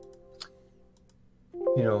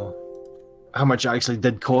 how much it actually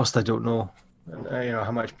did cost, I don't know.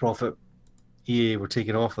 How much profit EA were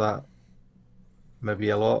taking off that. maybe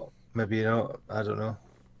a lot, maybe not. I don't know.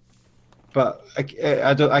 But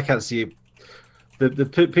I don't. I can't see the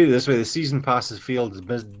put it this way: the season passes failed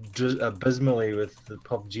abysmally with the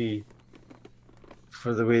PUBG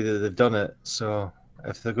for the way that they've done it. So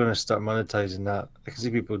if they're going to start monetizing that, I can see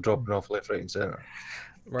people dropping off left, right, and center.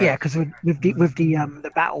 Right. Yeah, because with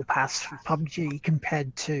the battle pass for PUBG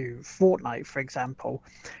compared to Fortnite, for example,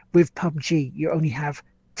 with PUBG you only have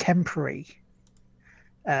temporary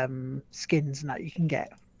skins that you can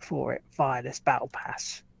get for it via this battle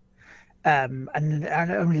pass, and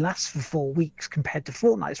it only lasts for 4 weeks compared to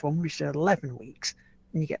Fortnite's one, which is 11 weeks,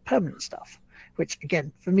 and you get permanent stuff. Which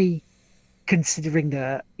again, for me, considering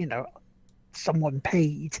that someone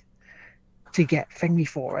paid to get thingy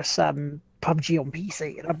for us, PUBG on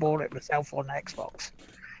PC, and I bought it myself on Xbox.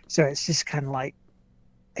 So it's just kind of like,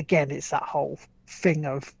 again, it's that whole thing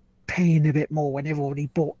of paying a bit more when they've already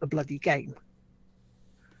bought the bloody game.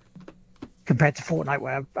 Compared to Fortnite,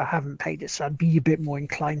 where I haven't paid it, so I'd be a bit more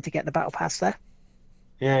inclined to get the battle pass there.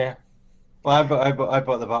 Yeah. Well, I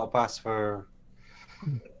bought the battle pass for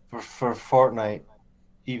Fortnite,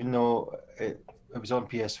 even though it was on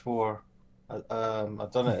PS4.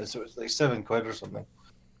 I've done it, so it was like £7 or something.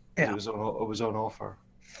 Yeah. It was on offer.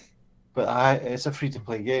 But it's a free to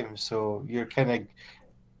play game, so you're kind of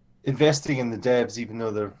investing in the devs, even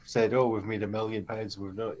though they've said, "Oh, we've made £1 million.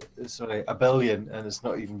 We've not, sorry, $1 billion, and it's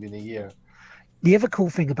not even been a year." The other cool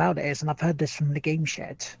thing about it is, and I've heard this from the Game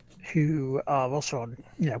Shed, who are also on,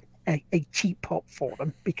 a cheap pop for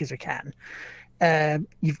them because we can.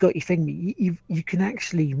 You've got your thing. You can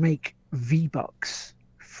actually make V-Bucks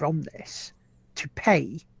from this to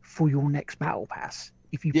pay for your next battle pass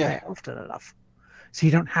if you play it often enough. So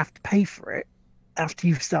you don't have to pay for it after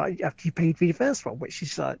you paid for the first one, which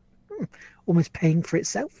is like almost paying for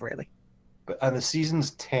itself, really. And the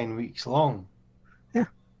season's 10 weeks long. Yeah.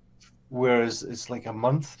 Whereas it's like a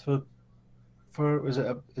month is it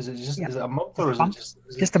a month or is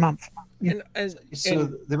it just a month? Yeah. So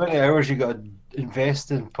the amount of hours you got to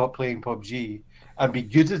invest in playing PUBG and be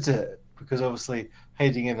good at it, because obviously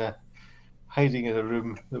hiding in a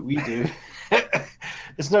room that we do,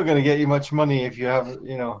 it's not going to get you much money if you have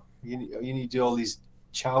you need to do all these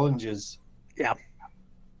challenges. Yeah.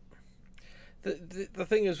 The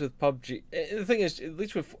thing is with PUBG, the thing is, at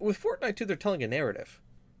least with Fortnite too, they're telling a narrative.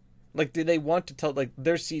 Like, do they want to tell, like,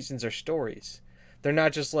 their seasons are stories? They're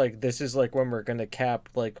not just like, this is like when we're gonna cap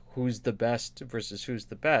like who's the best versus who's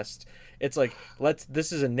the best. It's like,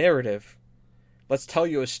 this is a narrative. Let's tell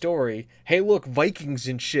you a story. Hey, look, Vikings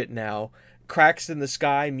and shit now. Cracks in the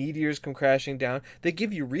sky, meteors come crashing down. They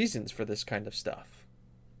give you reasons for this kind of stuff.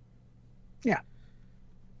 Yeah.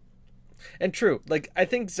 And true, like, I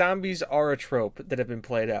think zombies are a trope that have been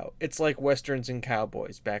played out. It's like westerns and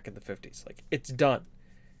cowboys back in the 50s. Like, it's done.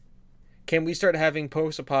 Can we start having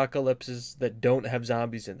post-apocalypses that don't have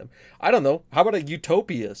zombies in them? I don't know. How about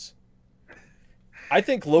utopias? I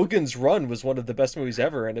think Logan's Run was one of the best movies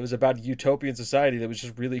ever, and it was about a utopian society that was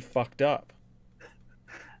just really fucked up.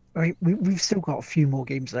 I mean, we've still got a few more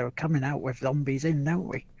games that are coming out with zombies in, don't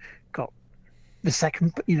we? Got the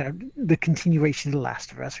second, the continuation of The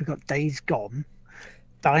Last of Us. We've got Days Gone,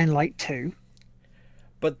 Dying Light 2.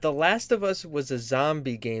 But The Last of Us was a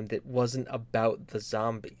zombie game that wasn't about the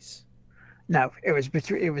zombies. No, it was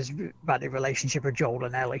about the relationship of Joel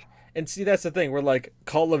and Ellie. And see, that's the thing. We're like,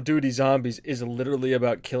 Call of Duty Zombies is literally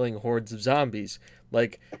about killing hordes of zombies.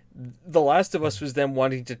 Like, The Last of Us was them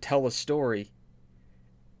wanting to tell a story.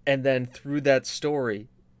 And then through that story,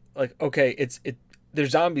 like, okay,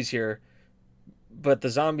 there's zombies here, but the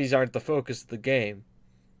zombies aren't the focus of the game.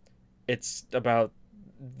 It's about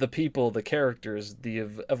the people, the characters, the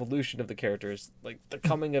evolution of the characters, like the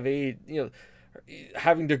coming of age,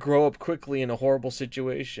 having to grow up quickly in a horrible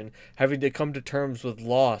situation, having to come to terms with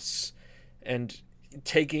loss, and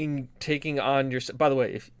taking on your. By the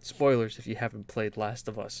way, spoilers if you haven't played Last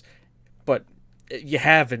of Us, but you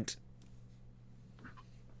haven't.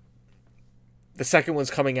 The second one's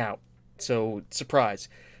coming out, so surprise.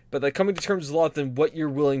 But like coming to terms with a lot than what you're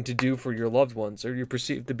willing to do for your loved ones or your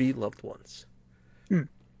perceived to be loved ones.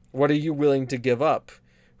 What are you willing to give up?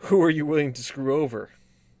 Who are you willing to screw over?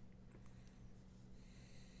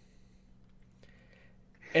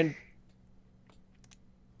 And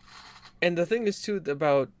the thing is too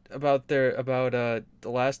about The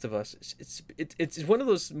Last of Us. It's one of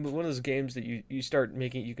those games that you start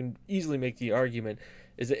making. You can easily make the argument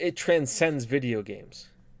is that it transcends video games.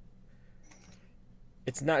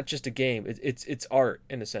 It's not just a game. It's art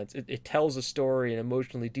in a sense. It tells a story, an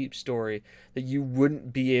emotionally deep story that you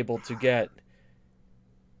wouldn't be able to get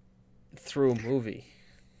through a movie.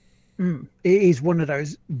 It is one of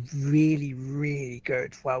those really, really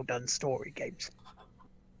good, well done story games.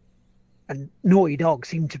 And Naughty Dog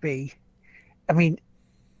seem to be. I mean,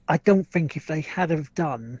 I don't think if they had have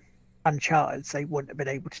done Uncharted, they wouldn't have been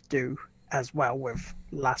able to do as well with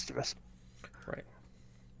Last of Us.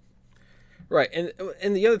 Right,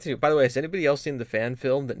 and the other two. By the way, has anybody else seen the fan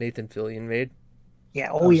film that Nathan Fillion made?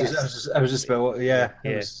 Yeah. I Oh was yes. just, I was just about yeah.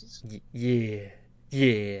 Yeah. Yeah.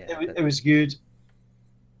 It was good.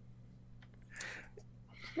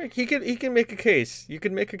 Like he can make a case. You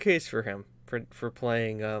can make a case for him for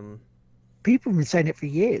playing. People have been saying it for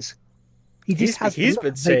years. He's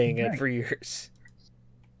been saying it for years.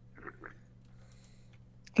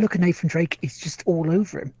 Look at Nathan Drake. It's just all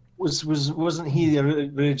over him. Wasn't he the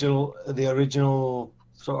original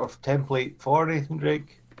sort of template for Nathan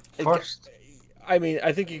Drake first? I mean,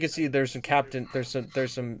 I think you can see there's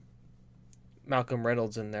some Malcolm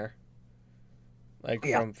Reynolds in there, like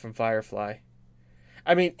from Firefly.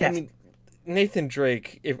 I mean, Nathan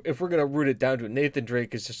Drake. If we're gonna root it down to it, Nathan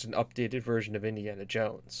Drake is just an updated version of Indiana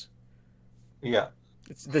Jones. Yeah,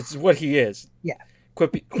 this is what he is. Yeah,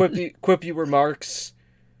 quippy remarks.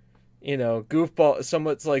 You know, goofball.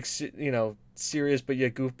 Somewhat like serious but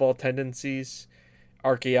yet goofball tendencies.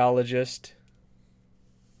 Archaeologist.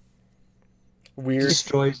 Weird.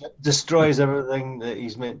 Destroys everything that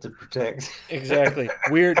he's meant to protect. Exactly.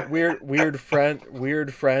 Weird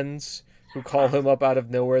friends who call him up out of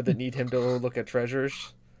nowhere that need him to look at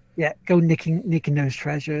treasures. Yeah, go nicking those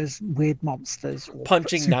treasures, weird monsters,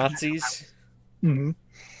 punching Nazis. Mm-hmm.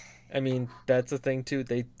 I mean, that's a thing too.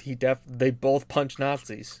 They both punch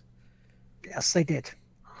Nazis. Yes, they did.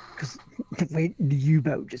 Because the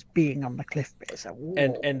U-boat just being on the cliff bit. So,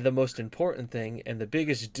 and the most important thing, and the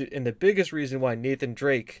biggest reason why Nathan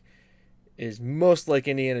Drake is most like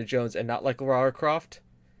Indiana Jones and not like Lara Croft,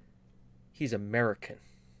 he's American.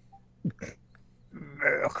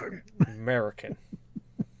 American.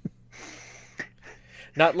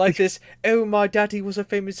 Not like this, oh, my daddy was a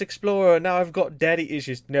famous explorer, now I've got daddy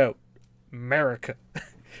issues. No. America.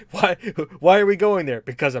 Why are we going there?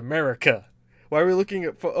 Because America. Why are we looking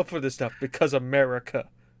up for this stuff? Because America.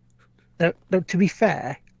 Though, to be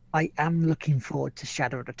fair, I am looking forward to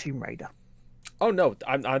Shadow of the Tomb Raider. Oh no,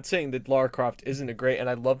 I'm not saying that Lara Croft isn't a great, and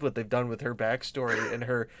I love what they've done with her backstory and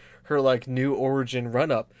her like new origin run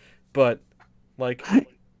up, but like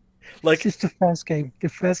it's just the first game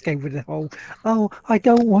with the whole, oh, I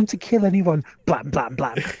don't want to kill anyone, blam blam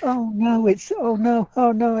blam. Oh no,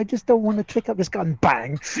 I just don't want to pick up this gun,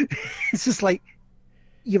 bang. It's just like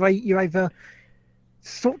you either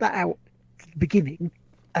sort that out at the beginning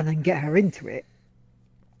and then get her into it,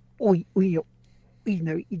 or you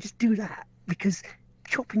just do that, because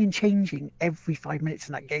chopping and changing every 5 minutes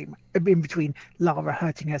in that game, in between Lara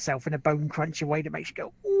hurting herself in a bone crunching way that makes you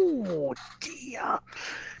go, oh dear.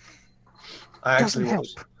 I actually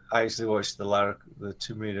watched the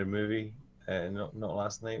Tomb Raider movie. Not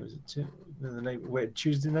last night. Was it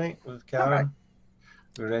Tuesday night with Karen? Right.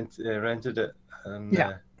 We rented it,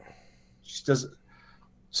 and she does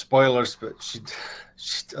spoilers, but she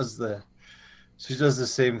does the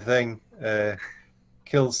same thing.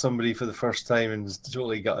 Kills somebody for the first time and is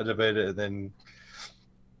totally gutted about it, and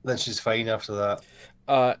then she's fine after that.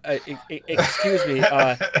 Excuse me,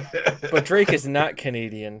 but Drake is not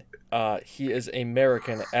Canadian. He is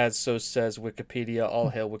American, as so says Wikipedia. All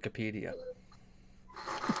hail Wikipedia.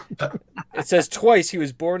 It says twice he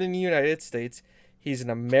was born in the United States. He's an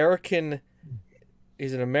American.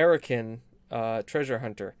 He's an American treasure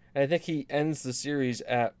hunter, and I think he ends the series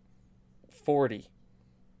at 40.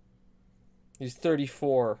 He's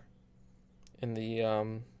 34 in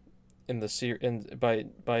the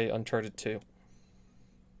by Uncharted 2.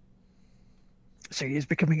 So he is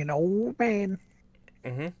becoming an old man.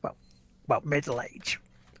 Mm-hmm. Well, middle age.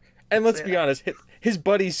 And let's be honest, his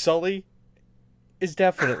buddy Sully is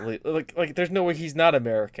definitely like. There's no way he's not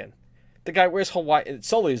American. The guy wears Hawaii.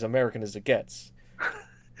 Sully is American as it gets.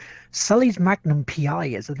 Sully's Magnum PI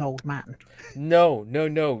is an old man. No.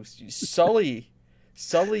 Sully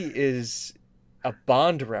is a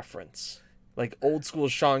Bond reference, like old school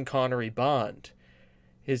Sean Connery Bond.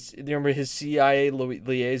 Remember his CIA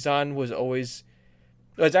liaison was always.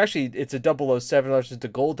 It's a 007 reference to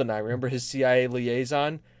GoldenEye. Remember his CIA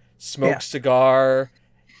liaison smoked cigar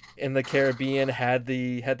in the Caribbean, had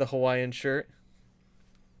the Hawaiian shirt.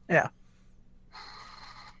 Yeah.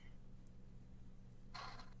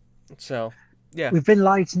 So, yeah. We've been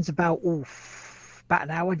live since about an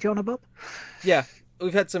hour, John Bob. Yeah,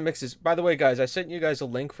 we've had some mixes. By the way, guys, I sent you guys a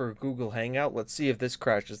link for Google Hangout. Let's see if this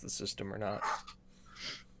crashes the system or not.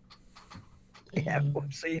 Yeah, we'll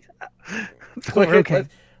see. Click okay. it.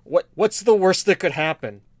 What's the worst that could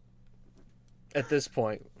happen at this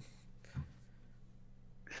point?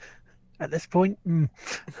 At this point,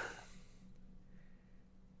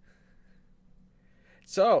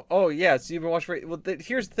 So, oh yeah, so you've been watching. Well,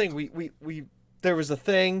 here's the thing: we there was a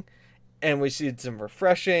thing, and we see some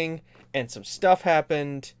refreshing, and some stuff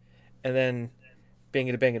happened, and then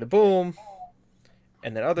bang boom,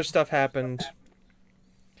 and then other stuff happened,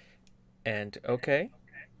 and okay,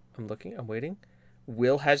 I'm looking, I'm waiting.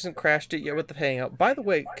 Will hasn't crashed it yet with the Hangout. By the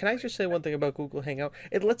way, can I just say one thing about Google Hangout?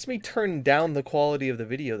 It lets me turn down the quality of the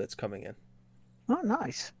video that's coming in. oh,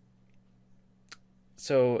 nice.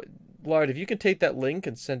 So, Lard, if you can take that link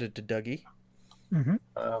and send it to Dougie.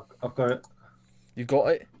 I've got it. You got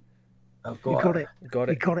it? I've You got, got it. Got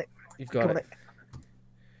You it. got it. You've got it.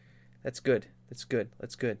 That's good. That's good.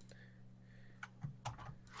 That's good.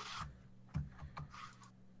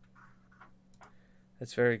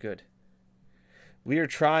 That's very good. We are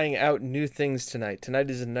trying out new things tonight.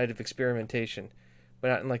 Tonight is a night of experimentation, but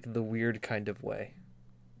not in like the weird kind of way.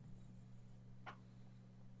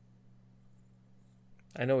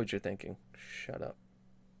 I know what you're thinking. Shut up.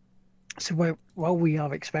 So while we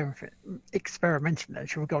are experimenting, then,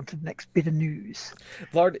 shall we go on to the next bit of news?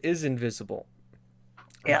 Lard is invisible.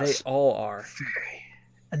 Yes. They all are.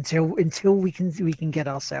 Until we can get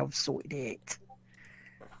ourselves sorted out.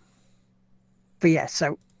 But yeah,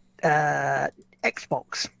 so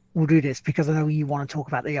Xbox will do this because I know you want to talk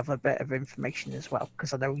about the other bit of information as well.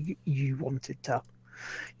 Because I know you wanted to.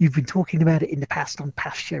 You've been talking about it in the past on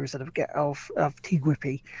past shows that of T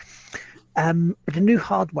Grippy. But the new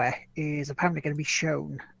hardware is apparently going to be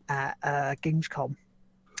shown at Gamescom.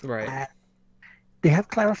 Right. They have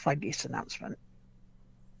clarified this announcement,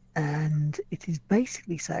 and it is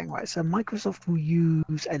basically saying, right, so Microsoft will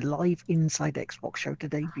use a live Inside Xbox show to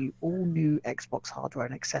debut all new Xbox hardware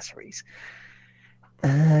and accessories.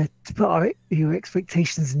 To put your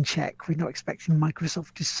expectations in check, we're not expecting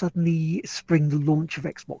Microsoft to suddenly spring the launch of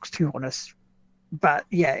Xbox 2 on us. But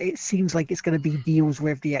yeah, it seems like it's going to be deals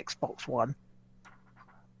with the Xbox One,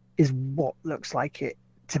 is what looks like it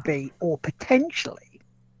to be, or potentially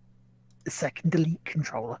the second Elite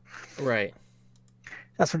controller. Right.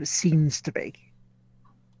 That's what it seems to be.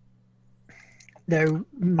 Though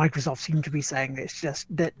Microsoft seem to be saying it's just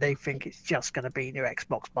that they think it's just going to be new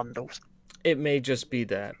Xbox bundles. It may just be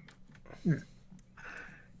that.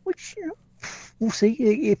 Which, you know, we'll see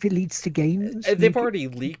if it leads to games. They've already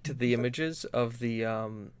leaked the images of the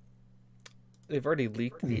They've already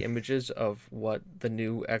leaked the images of what the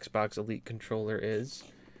new Xbox Elite controller is.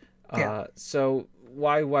 Yeah. So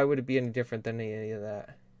why would it be any different than any of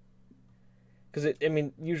that? Because I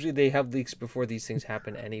mean, usually they have leaks before these things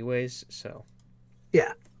happen, anyways. So.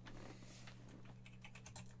 Yeah.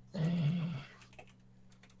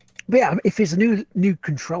 But yeah, if it's a new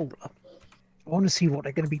controller, I want to see what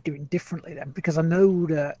they're going to be doing differently then, because I know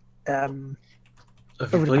that Have you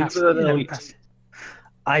over the played past, with an you know, Elite?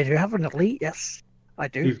 I do have an Elite, yes, I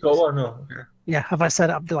do. You've got one, no? Yeah, have I set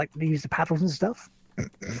up to like use the paddles and stuff?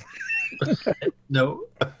 No.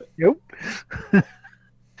 Nope.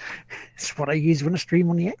 It's what I use when I stream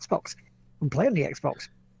on the Xbox and play on the Xbox.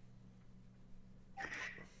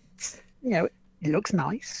 You know, it looks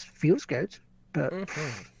nice, feels good, but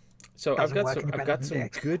Mhm. So I've Doesn't got work some independent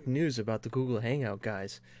of the good news about the Google Hangout,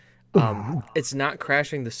 guys. Ooh. It's not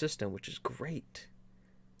crashing the system, which is great.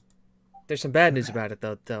 There's some bad news about it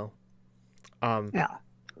though. yeah.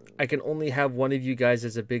 I can only have one of you guys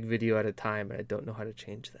as a big video at a time, and I don't know how to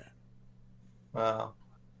change that. Wow.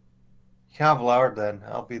 You can have Lard then.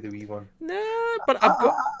 I'll be the wee one. Nah, but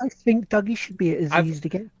I think Dougie should be at I've- Aziz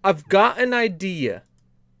again. I've got an idea.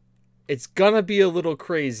 It's gonna be a little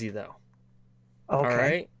crazy though. Okay. All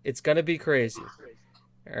right, it's gonna be crazy.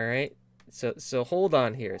 All right, so hold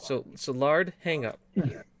on here. So Lard, hang up.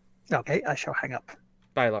 Okay, I shall hang up.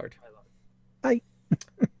 Bye, Lard. Bye.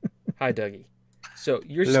 Hi, Dougie. So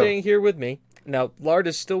you're Hello. staying here with me now. Lard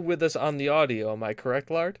is still with us on the audio. Am I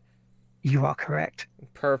correct, Lard? You are correct.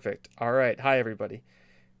 Perfect. All right. Hi, everybody.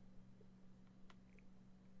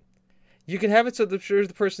 You can have it so that there's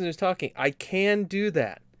the person who's talking. I can do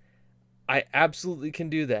that. I absolutely can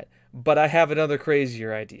do that. But I have another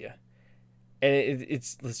crazier idea, and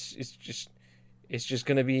it's just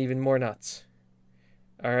gonna be even more nuts.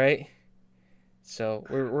 All right. So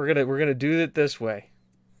we're gonna do it this way.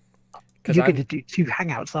 You're going to do 2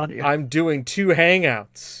 hangouts, aren't you? I'm doing 2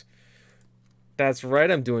 hangouts. That's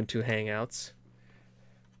right. I'm doing 2 hangouts.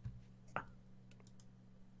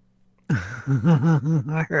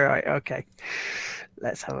 Right. Okay.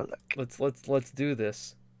 Let's have a look. Let's do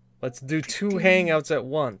this. Let's do 2 hangouts at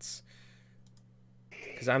once.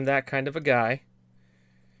 Because I'm that kind of a guy.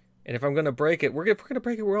 And if I'm gonna break it, if we're gonna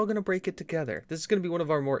break it, we're all gonna break it together. This is gonna be one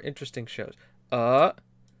of our more interesting shows. Ooh.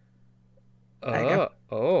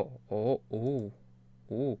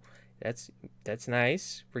 That's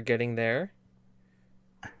nice. We're getting there.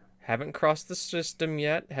 Haven't crossed the system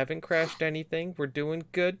yet. Haven't crashed anything. We're doing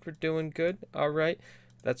good. All right.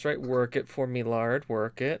 That's right. Work it for me, Lard.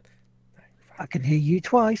 Work it. I can hear you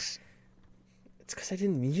twice. It's because I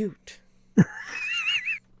didn't mute.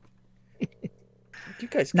 You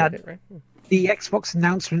guys Now, get it, right? the Xbox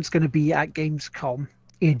announcement's going to be at Gamescom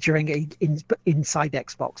during a Inside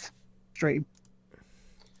Xbox stream.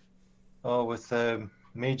 Oh, with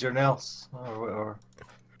Major Nels or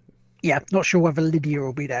Yeah, not sure whether Lydia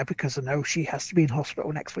will be there because I know she has to be in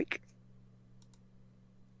hospital next week.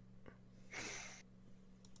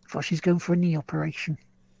 Thought she's going for a knee operation.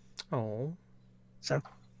 Oh. So,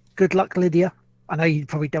 good luck, Lydia. I know you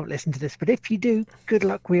probably don't listen to this, but if you do, good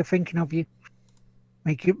luck. We are thinking of you.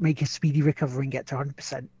 Make a speedy recovery and get to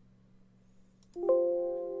 100%.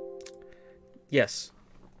 Yes.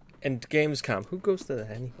 And Gamescom. Who goes to that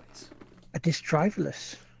anyways? A disc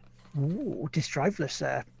driverless. Ooh, disc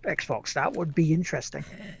driverless Xbox. That would be interesting.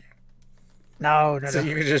 No. So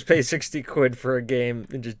you could just pay 60 quid for a game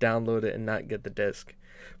and just download it and not get the disc.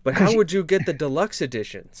 But how would you get the deluxe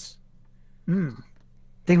editions?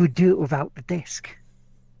 They would do it without the disc.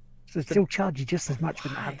 So they'd still charge you just as much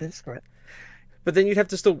but not have the disc for it. But then you'd have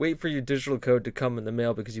to still wait for your digital code to come in the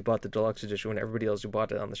mail because you bought the deluxe edition when everybody else who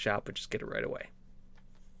bought it on the shop would just get it right away.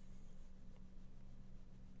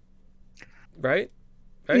 Right?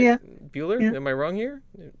 Yeah. Bueller? Yeah. Am I wrong here?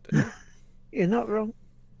 You're not wrong.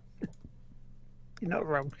 You're not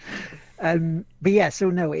wrong. But yeah, so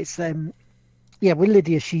no, it's with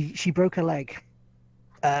Lydia, she broke her leg.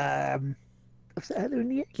 Was it earlier in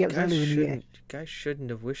the year? Yeah, it was earlier in the year. You guys shouldn't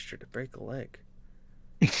have wished her to break a leg.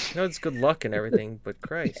 No, it's good luck and everything, but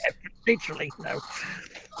Christ. Yeah, literally, no.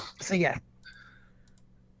 So yeah.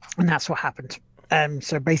 And that's what happened.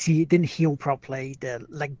 So basically it didn't heal properly, the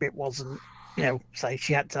leg bit wasn't, so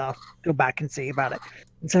she had to go back and see about it.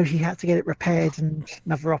 And so she had to get it repaired and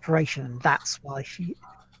another operation, and that's why.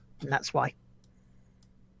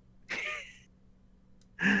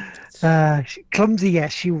 Clumsy,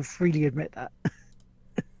 yes, she will freely admit that.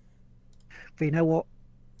 But you know what?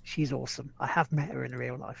 She's awesome. I have met her in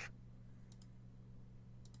real life.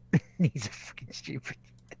 He's a fucking stupid.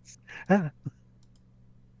 I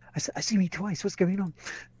see me twice. What's going on?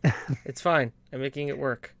 It's fine. I'm making it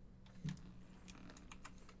work.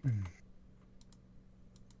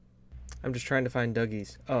 I'm just trying to find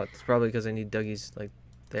Dougie's. Oh, it's probably because I need Dougie's like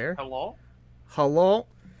there. Hello?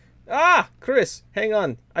 Ah, Chris, hang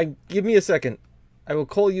on. Give me a second. I will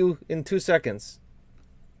call you in 2 seconds.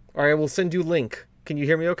 Or I will send you link. Can you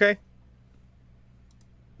hear me okay?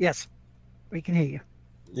 Yes, we can hear you.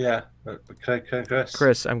 yeah, Chris.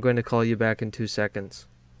 Chris, I'm going to call you back in 2 seconds.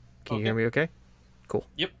 Can you hear me okay? Cool.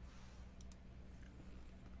 Yep.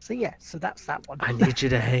 So yeah, so that's that one. I need you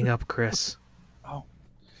to hang up, Chris. Oh.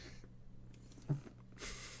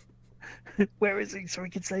 Where is he? So we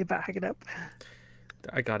can say about hanging up.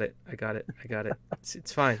 I got it.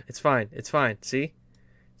 It's fine. See?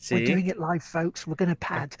 We're doing it live, folks. We're gonna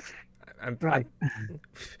pad. Right.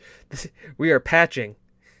 We are patching.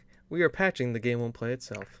 The game won't play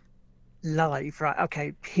itself. Live, right?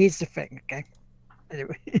 Okay. Here's the thing. Okay.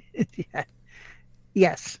 Anyway, yeah.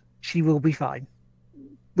 Yes, she will be fine.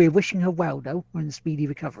 We're wishing her well, though, and a speedy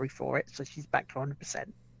recovery for it, so she's back to 100%.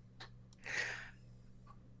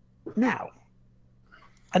 Now,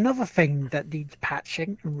 another thing that needs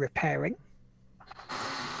patching and repairing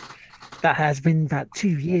that has been about 2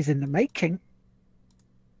 years in the making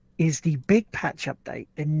is the big patch update,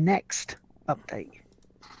 the next update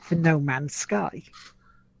for No Man's Sky.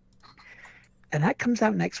 And that comes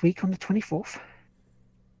out next week on the 24th.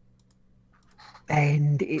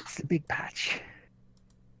 And it's the big patch.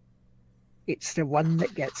 It's the one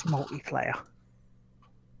that gets multiplayer.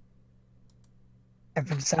 And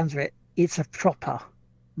from the sounds of it, it's a proper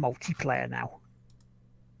multiplayer now.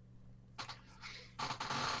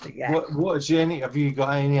 But yeah. What Jenny? Have you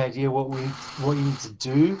got any idea what you need to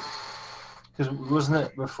do? Because wasn't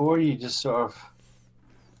it before you just sort of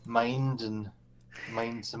mined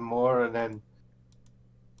some more, and then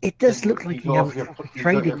It does look like you have you got your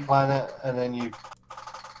trading. planet, and then you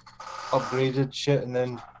upgraded shit, and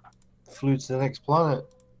then flew to the next planet,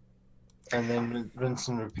 and then rinse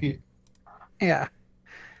and repeat. Yeah.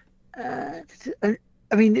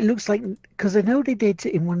 I mean, it looks like, because I know they did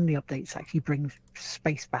in one of the updates actually bring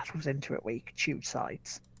space battles into it where you could choose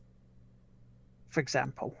sides, for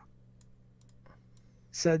example.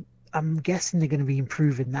 So I'm guessing they're going to be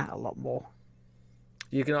improving that a lot more.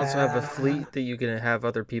 You can also have a fleet that you can have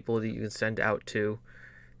other people that you can send out to,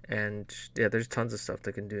 and yeah, there's tons of stuff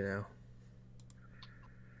they can do now.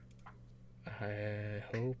 I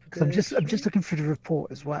hope. Because I'm just looking for the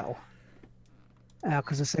report as well.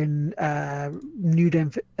 Because they're saying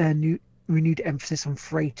renewed emphasis on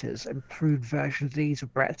freighters, improved versions of these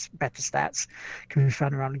with better stats can be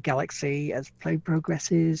found around the galaxy as play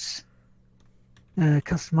progresses.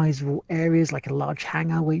 Customizable areas like a large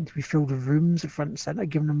hangar waiting to be filled with rooms at front and center,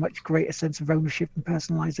 giving a much greater sense of ownership and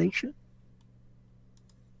personalization.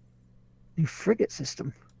 New frigate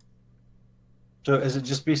system. So is it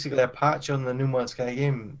just basically a patch on the No Man's Sky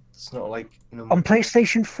game? It's not like On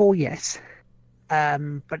PlayStation 4, yes.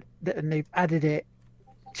 But they've added it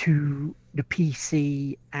to the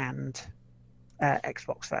PC and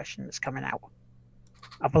Xbox version that's coming out.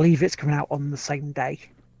 I believe it's coming out on the same day.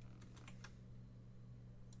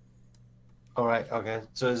 All right, okay.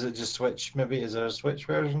 So is it just Switch? Maybe is there a Switch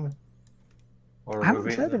version? Or I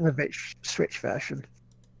haven't heard of a Switch version.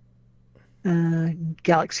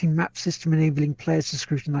 Galaxy map system enabling players to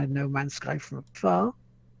scrutinize No Man's Sky from afar.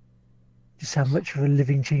 Just how much of a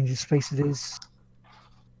living changing space it is.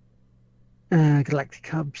 Galactic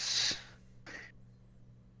hubs.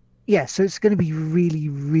 Yeah, so it's going to be really,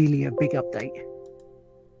 really a big update.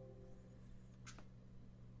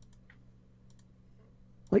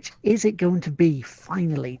 Which is it going to be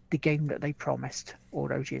finally the game that they promised all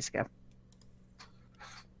those years ago?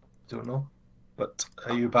 Don't know, but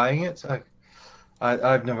are you buying it?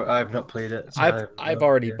 I've not played it. So I've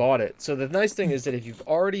already bought it. So the nice thing is that if you've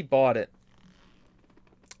already bought it,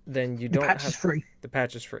 then you don't the patch have is free. The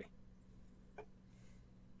patch is free.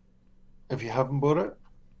 If you haven't bought it,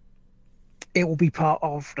 It will be part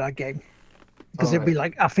of that game because it'll be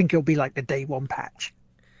like, I think it'll be like the day one patch,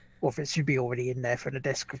 or if it should be already in there for the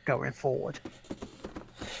disc of going forward.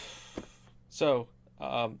 So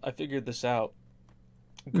I figured this out.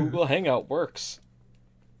 Google Hangout works.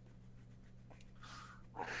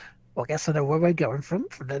 Well, I guess I know where we're going from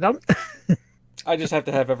then on. I just have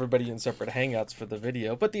to have everybody in separate Hangouts for the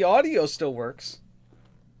video, but the audio still works.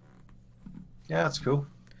 yeah, that's cool.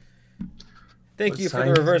 Thank What you for sign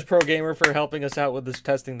the is Reverse it? Pro Gamer for helping us out with this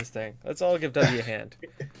testing this thing. Let's all give W a hand.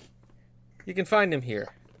 You can find him here.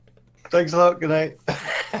 Thanks a lot. Good night.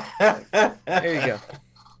 There you go.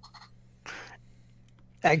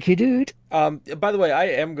 Thank you, dude. By the way, I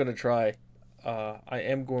am going to try No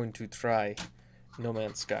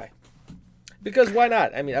Man's Sky. Because why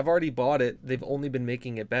not? I mean, I've already bought it. They've only been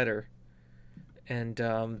making it better.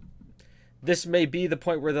 And this may be the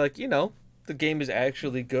point where they're like, the game is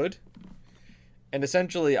actually good. And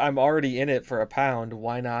essentially, I'm already in it for £1.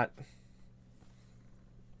 Why not?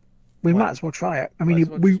 We Why- might as well try it. I might mean, as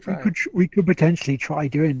well just try it. we could potentially try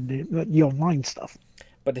doing the online stuff.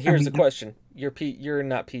 But here's the mean- question: you're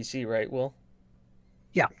not PC, right, Will?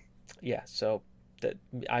 Yeah. Yeah. So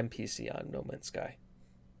I'm PC on No Man's Sky.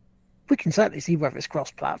 We can certainly see whether it's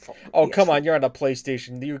cross-platform. Oh, Yes. come on! You're on a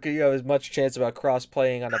PlayStation. You have as much chance about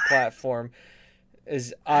cross-playing on a platform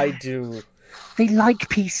as I do. They like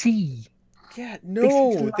PC. Yeah.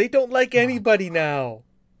 No, they don't like anybody now.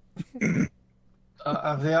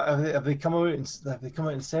 Have they come out and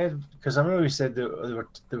said? Because I remember we said they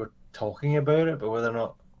were talking about it, but whether or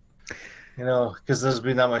not, because there's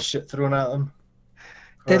been that much shit thrown at them.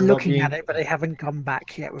 They're for not looking being- at it, but they haven't come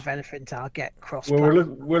back yet with anything to get cross. Well,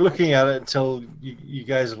 we're looking at it until you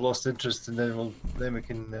guys have lost interest, and then we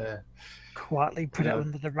can. Quietly put it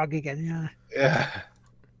under the rug again. Yeah. Yeah.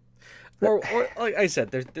 Or like I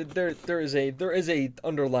said, there is a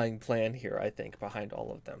underlying plan here. I think behind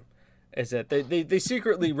all of them, is that they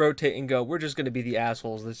secretly rotate and go, we're just going to be the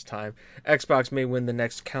assholes this time. Xbox may win the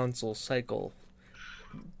next console cycle,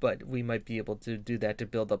 but we might be able to do that to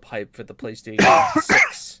build up hype for the PlayStation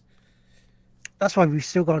 6. That's why we've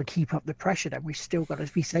still got to keep up the pressure. Then we still got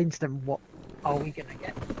to be saying to them, "What are we going to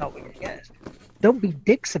get? Are we going to get it?" Don't be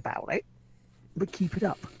dicks about it, but keep it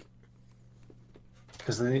up.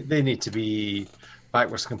 Because they need to be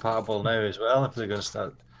backwards compatible now as well if they're going to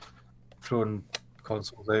start throwing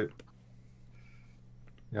consoles out.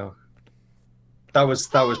 That was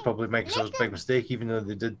probably Microsoft's big mistake, even though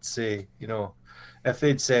they did say, if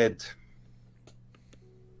they'd said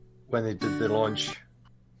when they did the launch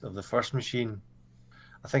of the first machine,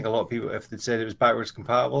 I think a lot of people, if they'd said it was backwards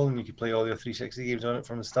compatible and you could play all your 360 games on it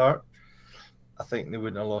from the start, I think they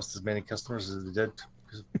wouldn't have lost as many customers as they did.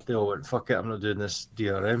 They all went, fuck it, I'm not doing this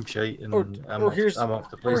DRM shit, and I'm off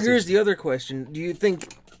the PlayStation. Or here's the other question: do you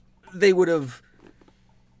think they would have?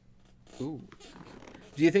 Ooh.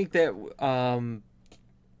 Do you think that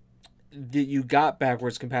that you got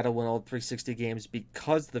backwards compatible in all 360 games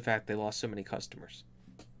because of the fact they lost so many customers?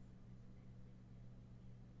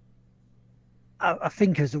 I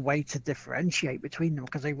think as a way to differentiate between them,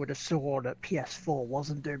 because they would have saw that PS4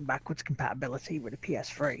 wasn't doing backwards compatibility with a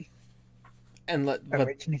PS3 And but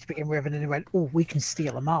originally to begin with, and then they went, "Oh, we can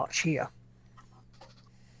steal a march here."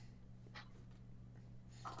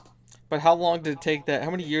 how long did it take that?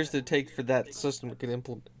 How many years did it take for that system to get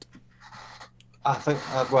implemented? I think.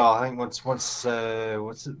 I think once what's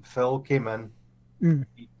it? Phil came in, Mm.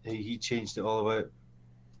 he changed it all about.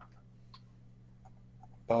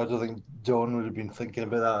 But I don't think John would have been thinking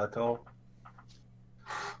about that at all.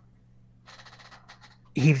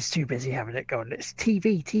 He was too busy having it going. It's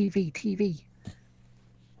TV, TV, TV.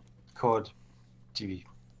 COD, TV.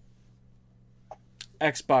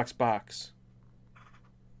 Xbox box.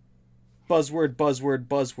 Buzzword, buzzword,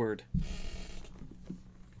 buzzword.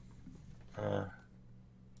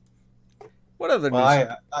 What other news?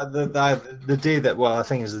 Well, the day that I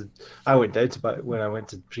think is I went down to buy when I went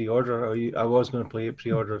to pre-order. I was going to play it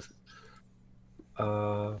pre-order.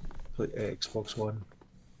 Xbox One.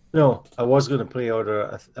 No, I was going to pre-order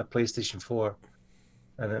a PlayStation 4,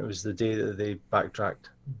 and it was the day that they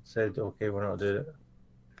backtracked, said, "Okay, we're not doing it,"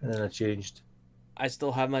 and then I changed. I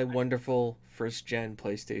still have my wonderful first-gen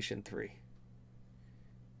PlayStation 3.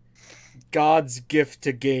 God's gift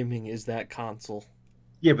to gaming is that console.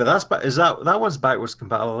 Yeah, but that one's backwards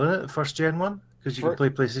compatible, isn't it? The first gen one, because you can play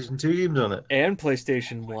PlayStation 2 games on it. And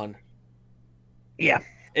PlayStation 1. Yeah.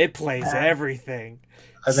 It plays everything.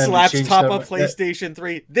 And then Slaps they changed top their- of PlayStation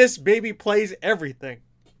 3. This baby plays everything.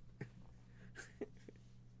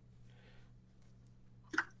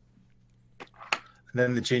 And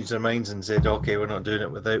then they changed their minds and said, "Okay, we're not doing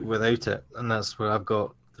it without it," and that's where I've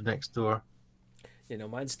got the next door. You know,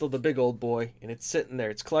 mine's still the big old boy, and it's sitting there.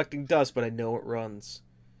 It's collecting dust, but I know it runs.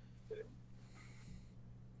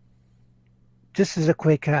 Just as a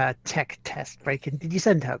quick tech test break-in, did you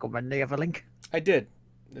send Hergelman the other link? I did.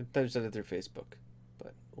 I sent it through Facebook,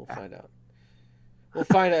 but we'll find out. We'll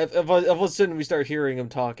find out. If all of a sudden we start hearing him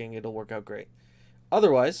talking, it'll work out great.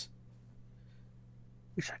 Otherwise,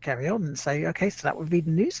 We should carry on and say, okay, so that would be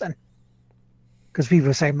the news then. Because people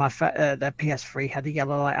were saying their PS3 had a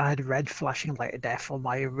yellow light, I had a red flashing light of death on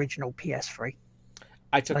my original PS3.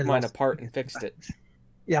 I took I mine lost- apart and fixed it.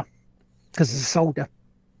 Yeah, because it's a solder.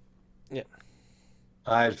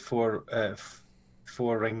 I had four red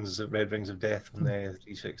rings of death on the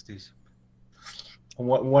 360s. And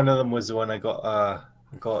one of them was the one I got.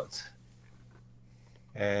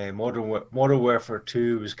 Modern Warfare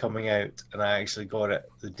 2 was coming out, and I actually got it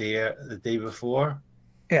the day before.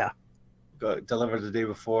 Yeah. Got it delivered the day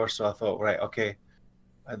before, so I thought, right, okay.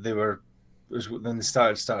 And then they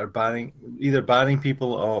started banning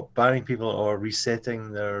people or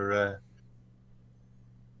resetting their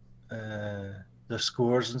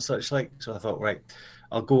scores and such like. So I thought, right,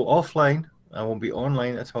 I'll go offline. I won't be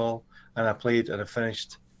online at all. And I played and I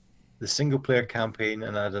finished the single player campaign,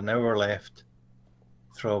 and I had an hour left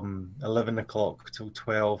from 11 o'clock till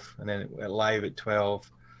 12, and then it went live at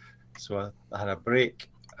 12. So I had a break,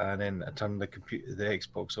 and then I turned the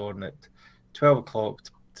Xbox on at 12 o'clock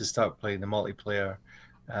to start playing the multiplayer,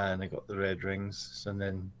 and I got the red rings. And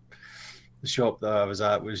then the shop that I was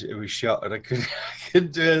at was shut, and I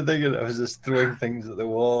couldn't do anything, and I was just throwing things at the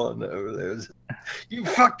wall, and it was you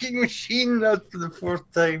fucking machine, that for the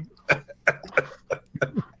fourth time.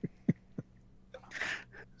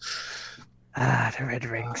 The red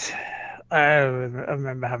rings. I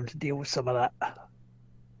remember having to deal with some of that.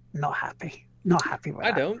 Not happy. Not happy with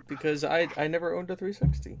I that. don't, because I never owned a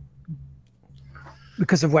 360.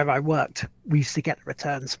 Because of where I worked, we used to get the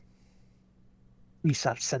returns. We used to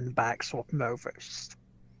have to send them back, swap them over. It's just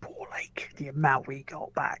poor the amount we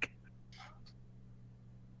got back.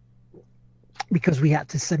 Because we had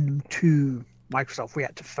to send them to Microsoft, we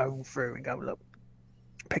had to phone through and go, look,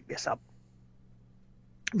 pick this up.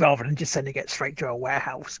 Rather than just sending it straight to a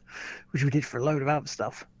warehouse, which we did for a load of other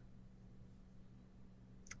stuff.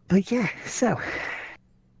 But yeah, so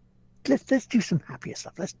let's do some happier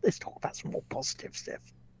stuff. Let's talk about some more positive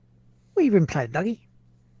stuff. What have you been playing, Dougie?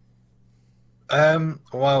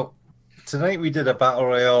 Well, tonight we did a battle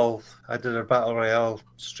royale. I did a battle royale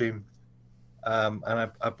stream, and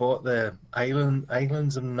I bought the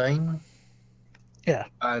Islands of Nine. Yeah,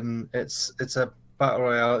 and it's a battle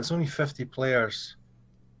royale. It's only 50 players.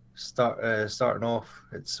 Starting off,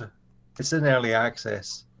 it's in early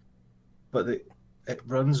access, but it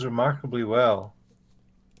runs remarkably well.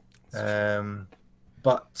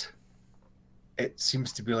 But it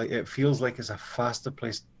seems to be it feels like it's a faster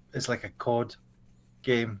place. It's like a COD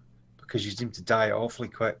game because you seem to die awfully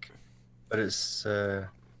quick. But it's I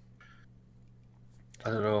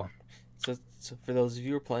don't know. So for those of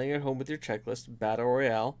you who are playing at home with your checklist, Battle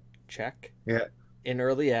Royale, check. Yeah. In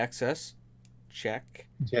early access, check.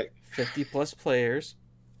 Check. 50 plus players,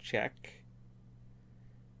 check.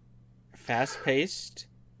 Fast paced,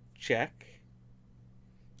 check.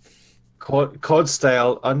 COD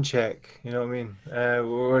style uncheck. You know what I mean?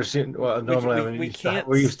 We're seeing what normally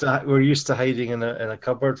we're used to hiding in a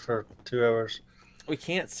cupboard for 2 hours. We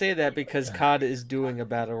can't say that because COD is doing a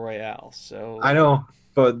battle royale. So I know,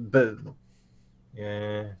 but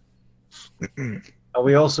yeah. And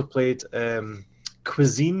we also played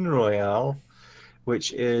Cuisine Royale,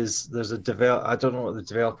 which is I don't know what the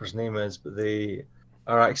developer's name is, but they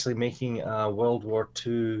are actually making a World War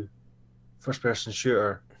II first-person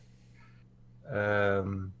shooter.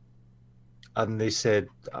 And they said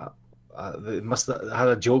they must have had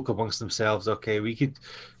a joke amongst themselves. Okay, we could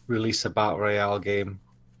release a battle royale game,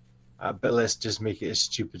 but let's just make it as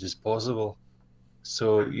stupid as possible.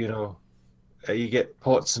 So you get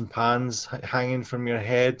pots and pans hanging from your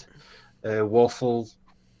head, waffle,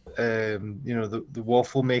 the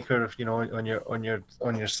waffle maker, on your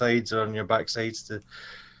sides or on your back sides to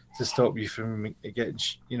stop you from getting,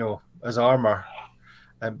 as armor.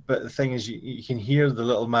 But the thing is, you can hear the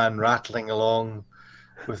little man rattling along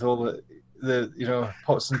with all the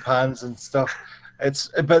pots and pans and stuff.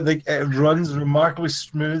 It runs remarkably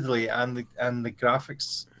smoothly, and the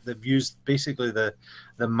graphics they've used basically the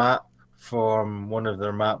map from one of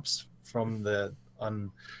their maps from the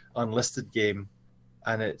unlisted game,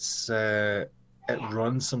 and it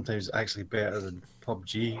runs sometimes actually better than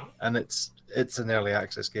PUBG, and it's an early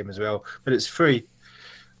access game as well, but it's free.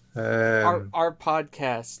 Our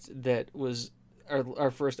podcast that was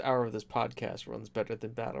our first hour of this podcast runs better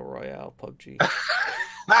than Battle Royale PUBG.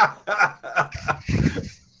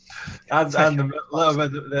 and the little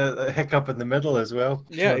bit the hiccup in the middle as well.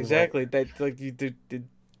 Yeah, exactly. That it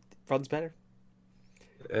runs better.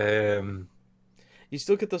 You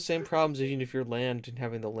still get those same problems even if you're land and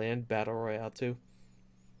having the land Battle Royale too.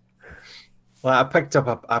 Well, I picked up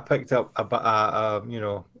a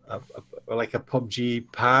like a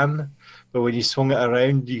PUBG pan, but when you swung it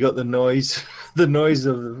around, you got the noise of a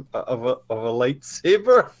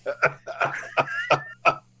lightsaber.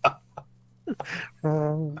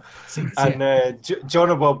 And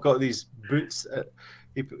John and Bob got these boots.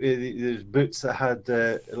 These boots that had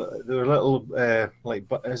they were little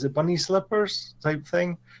is it bunny slippers type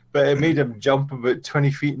thing, but it made him jump about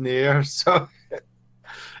 20 feet in the air. So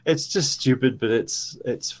it's just stupid, but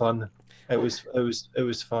it's fun. It was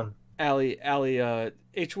fun. Ali,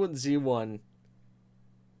 H1Z1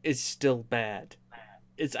 is still bad.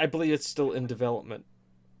 I believe it's still in development.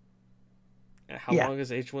 How long has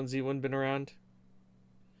H1Z1 been around?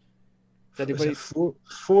 Is anybody...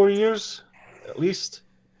 4 years, at least,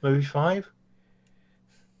 maybe 5.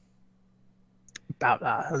 About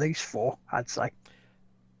at least 4, I'd say.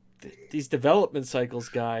 These development cycles,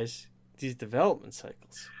 guys. These development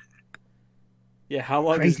cycles. Yeah, how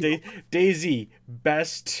long is DayZ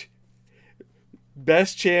best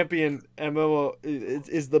champion MMO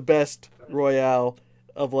is the best royale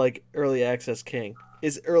of like early access king?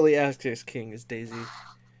 Is early access king is DayZ?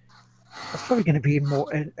 It's probably going to be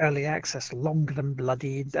more in early access longer than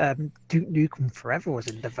bloody Duke Nukem Forever was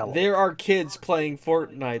in development. There are kids playing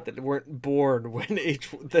Fortnite that weren't born when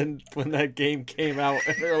that game came out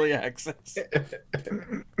in early access.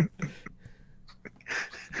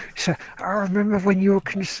 So I remember when you were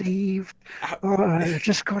conceived. I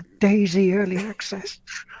just got DayZ early access.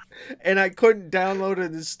 And I couldn't download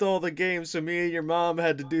and install the game, so me and your mom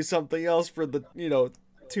had to do something else for the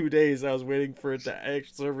 2 days I was waiting for it to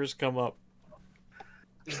servers come up.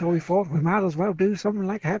 So we thought we might as well do something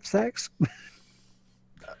like have sex.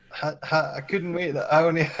 I couldn't wait. I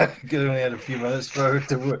only had a few minutes for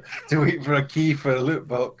to wait for a key for a loot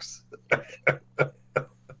box.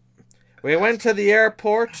 We went to the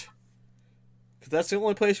airport because that's the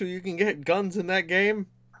only place where you can get guns in that game.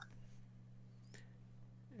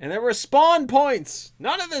 And there were spawn points.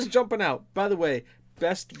 None of this jumping out. By the way,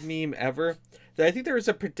 best meme ever. I think there was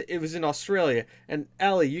it was in Australia. And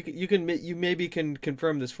Ali, you maybe can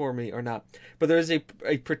confirm this for me or not. But there is a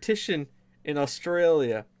petition in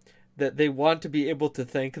Australia that they want to be able to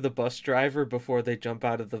thank the bus driver before they jump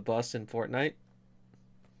out of the bus in Fortnite.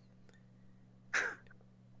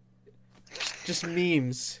 Just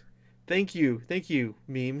memes. Thank you,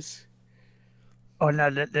 memes. Oh no,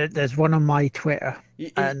 there's one on my Twitter,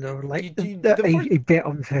 and a bit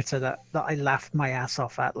on Twitter that I laughed my ass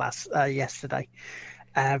off at yesterday.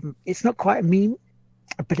 It's not quite a meme,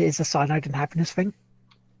 but it is a cyanide and happiness thing,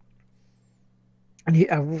 and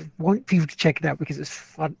I want people to check it out because it's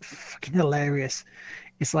fun, fucking hilarious.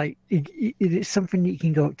 It's like it's something you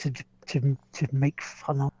can go to make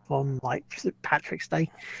fun of on like St. Patrick's Day.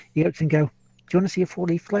 You go up and go, "Do you want to see a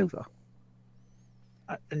four-leaf clover?"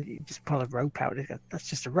 And you just pull a rope out and go, "That's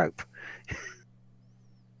just a rope."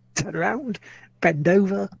 Turn around, bend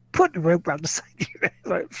over, put the rope around the side of your head,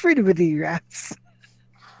 like, freedom of your ass.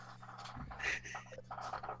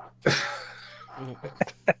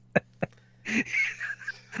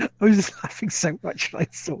 I was just laughing so much when I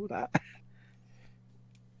saw that.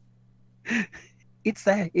 It's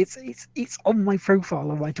there. It's on my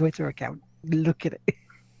profile on my Twitter account. Look at it.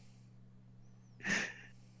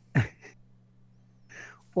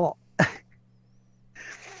 What?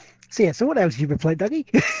 So what else have you been playing, Dougie?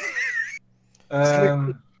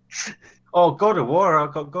 Oh, God of War. I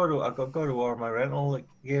got God of War in my rental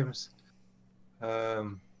games.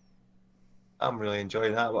 I'm really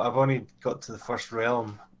enjoying that. I've only got to the first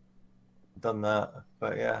realm, done that,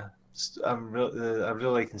 but yeah, I'm really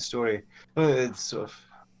liking the story. It's sort of,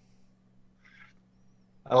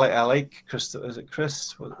 I like Chris. Is it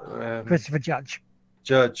Chris? Christopher Judge.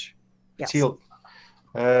 Judge. Yes. Teal.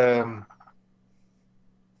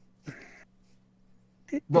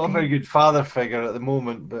 Not a very good father figure at the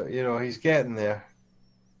moment, but you know he's getting there.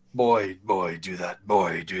 Boy, do that.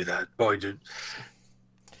 Boy, do that. Boy, do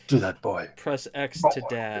that, boy. Press X to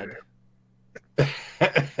dad.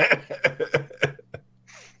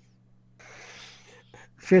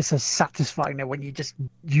 Feels so satisfying now when you just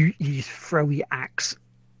throw your axe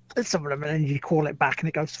at some of them and then you call it back and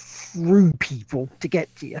it goes through people to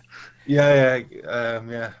get to you. Yeah.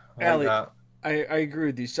 I Ali, like that. I agree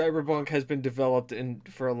with you. Cyberpunk has been developed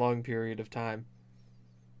for a long period of time.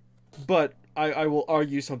 But I will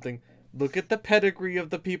argue something. Look at the pedigree of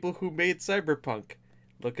the people who made Cyberpunk.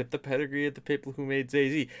 Look at the pedigree of the people who made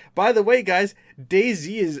DayZ. By the way, guys,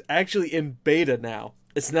 DayZ is actually in beta now.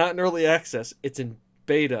 It's not in early access. It's in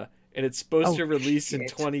beta. And it's supposed to release in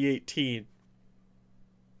 2018.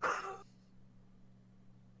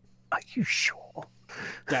 Are you sure?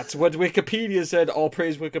 That's what Wikipedia said. All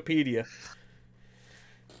praise Wikipedia.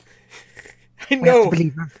 I We have know. to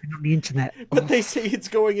believe everything on the internet. But they say it's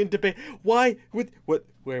going into beta. Why?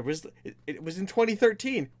 Where was it was in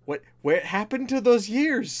 2013. Where happened to those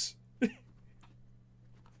years?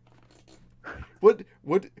 What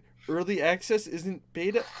early access isn't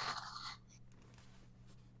beta?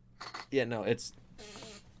 Yeah, no, it's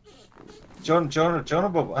John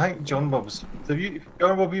Bob. I think John Bob's. You've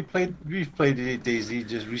played DayZ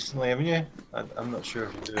just recently, haven't you? I'm not sure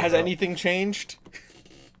if you do. Has anything changed?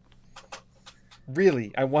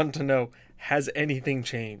 Really, I want to know, has anything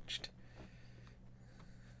changed?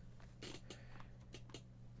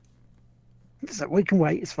 So we can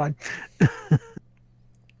wait, it's fine.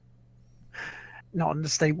 Not on the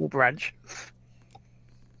stable branch.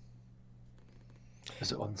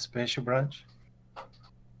 Is it on the special branch?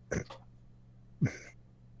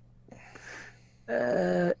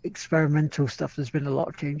 Experimental stuff, there's been a lot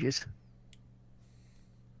of changes.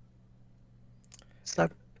 So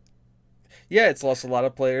Yeah, it's lost a lot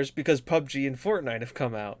of players because PUBG and Fortnite have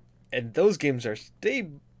come out, and those games are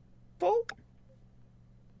stable. Well,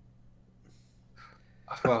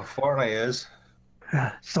 Fortnite is.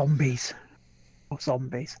 zombies.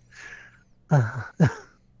 Zombies.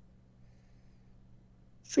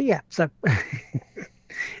 So yeah, so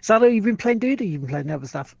so you've been playing Dude, or you've been playing other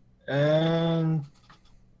stuff? No,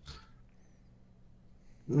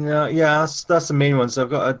 yeah, that's the main ones. I've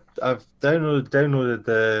downloaded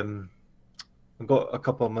the. I've got a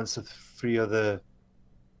couple of months of free of the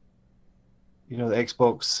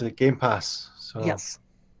Xbox Game Pass. So Yes.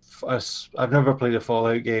 I've never played a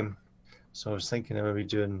Fallout game, so I was thinking of maybe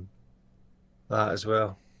doing that as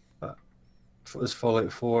well. But it was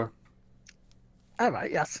Fallout 4, All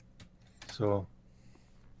right. Yes. so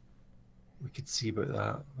we could see about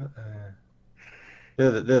that.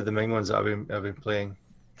 But, they're the main ones that I've been playing.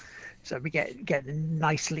 So we get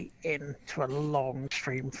nicely into a long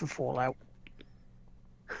stream for Fallout.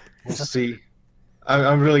 We'll see.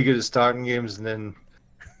 I'm really good at starting games and then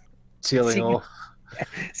tailing off.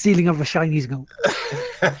 Sealing of the shinies go.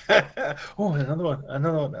 Oh, another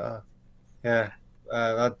one. Yeah,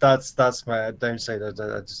 that's my downside.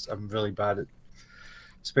 I'm really bad at.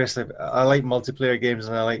 Especially, I like multiplayer games,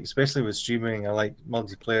 and especially with streaming, I like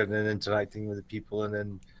multiplayer and then interacting with the people, and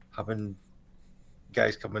then having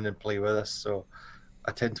guys come in and play with us. So,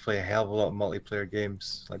 I tend to play a hell of a lot of multiplayer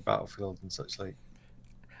games like Battlefield and such like.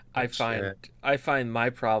 I find my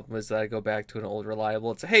problem is that I go back to an old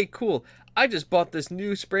reliable. It's hey, cool. I just bought this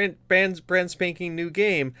new brand spanking new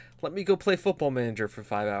game. Let me go play Football Manager for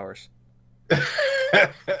 5 hours.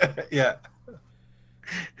 Yeah.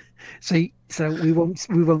 So we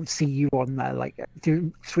won't see you on there like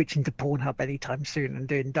switching to Pornhub anytime soon and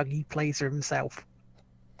doing Dougie plays for himself.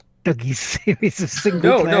 Dougie's series of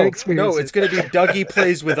single player experiences. No, it's going to be Dougie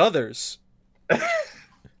plays with others.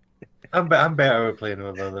 I'm better at playing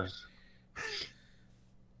with others.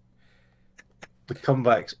 The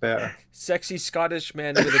comeback's better. Sexy Scottish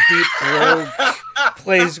man with a deep brogue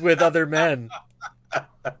plays with other men.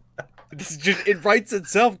 It writes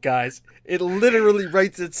itself, guys. It literally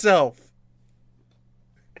writes itself.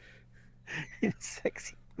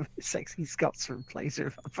 Sexy Scotsman plays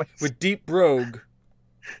with deep brogue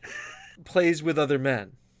plays with other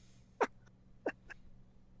men.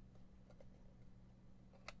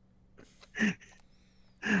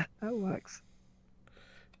 That works.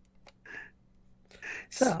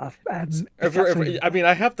 So, I mean,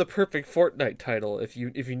 I have the perfect Fortnite title if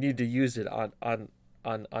you need to use it on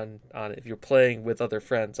if you're playing with other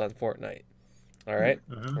friends on Fortnite. All right,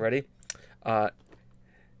 ready?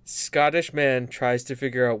 Scottish man tries to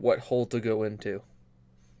figure out what hole to go into.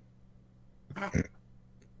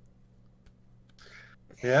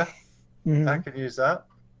 Yeah, I could use that.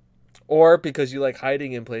 Or because you like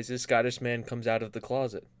hiding in places, Scottish man comes out of the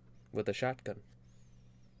closet with a shotgun.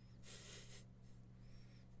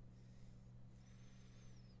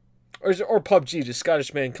 Or PUBG, just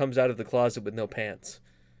Scottish man comes out of the closet with no pants.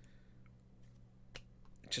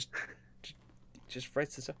 Just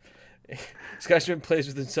writes this up. Scottish man plays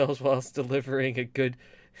with themselves whilst delivering the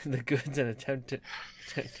goods and attempt to...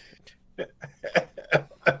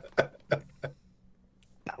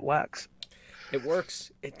 That works. It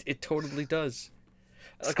works. It totally does.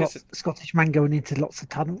 Like Scottish man going into lots of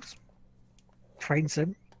tunnels. Train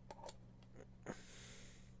sim.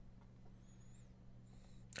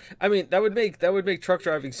 I mean, that would make Truck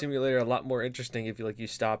Driving Simulator a lot more interesting if you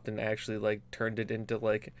stopped and actually turned it into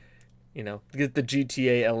get the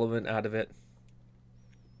GTA element out of it.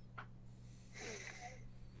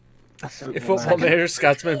 If Football Manager,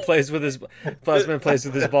 Scotsman plays with his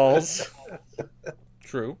balls.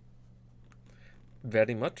 True.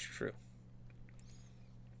 Very much true.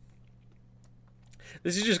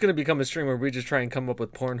 This is just going to become a stream where we just try and come up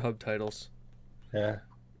with Pornhub titles. Yeah.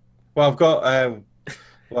 Well, I've got.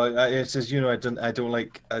 It says I don't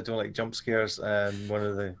like jump scares, and one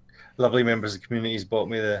of the lovely members of the community has bought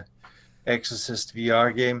me the Exorcist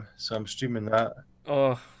VR game, so I'm streaming that.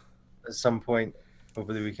 Oh. At some point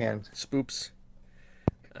over the weekend. Spoops.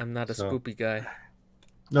 I'm not a spoopy guy.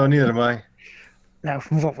 No, neither am I. Now,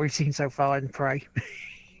 from what we've seen so far in Prey,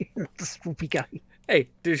 the spoopy guy. Hey,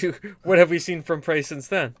 what have we seen from Prey since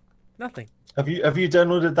then? Nothing. Have you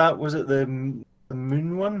downloaded that? Was it the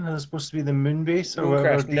Moon one? Is it supposed to be the Moon base?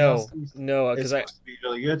 Mooncrash? No, because it's supposed to be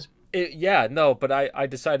really good. But I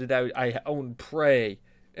decided I own Prey,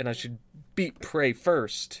 and I should beat Prey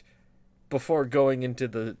first before going into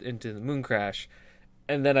the Mooncrash.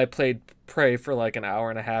 And then I played Prey for an hour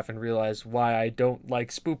and a half and realized why I don't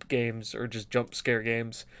like spook games or just jump scare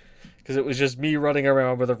games. Because it was just me running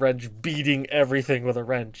around with a wrench, beating everything with a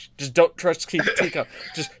wrench. Just don't trust teacups.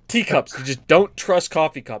 Just teacups. You just don't trust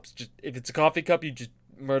coffee cups. Just if it's a coffee cup, you just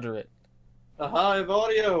murder it. I have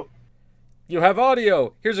audio. You have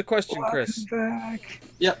audio. Here's a question, Chris. Back.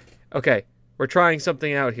 Yep. Okay, we're trying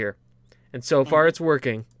something out here. And so far it's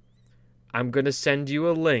working. I'm going to send you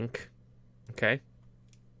a link. Okay?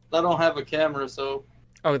 I don't have a camera, so...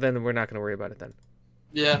 Oh, then we're not going to worry about it then.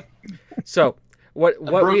 Yeah. So, I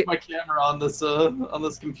broke my camera on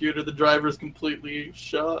this computer. The driver's completely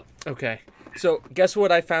shot. Okay. So, guess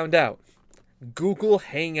what I found out? Google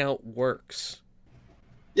Hangout works.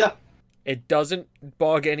 Yeah. It doesn't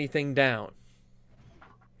bog anything down.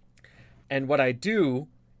 And what I do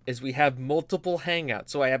is we have multiple Hangouts.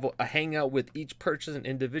 So I have a Hangout with each person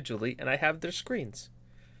individually, and I have their screens.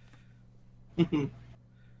 And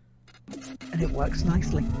it works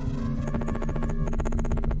nicely.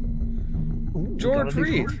 Ooh, George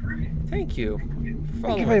Reed, thank you.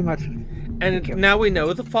 Thank you very much. And now we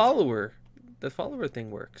know the follower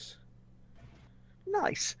thing works.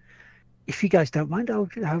 Nice. If you guys don't mind, I'll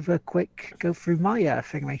have a quick go through my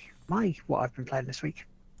what I've been playing this week.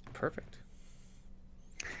 Perfect.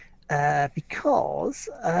 Because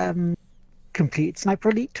completed Sniper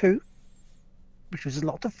Elite 2, which was a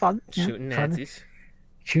lot of fun. Shooting Nazis.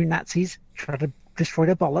 Shoot Nazis, try to destroy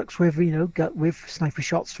their bollocks with sniper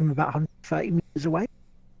shots from about 130 meters away.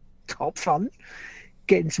 Top fun.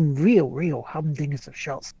 Getting some real humdingers of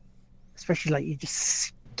shots. Especially you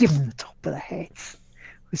just give them the top of the head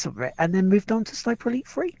with something. And then moved on to Sniper Elite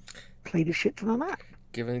 3. Played a shit ton of that.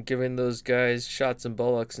 Giving those guys shots and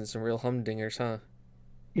bullocks and some real humdingers, huh?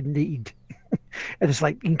 Indeed. and it's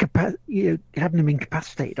like having them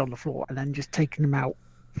incapacitated on the floor and then just taking them out,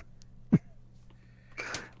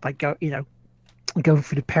 like going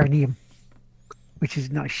for the perineum, which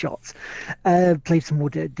is nice shots. Played some more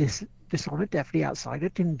Dishonored, definitely outside. I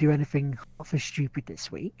didn't do anything half as stupid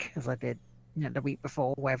this week as I did the week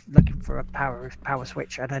before, where looking for a power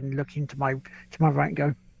switch and then looking to my right and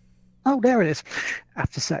go, oh, there it is,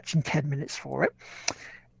 after searching 10 minutes for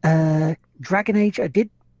it. Dragon Age, I did,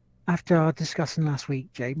 after our discussing last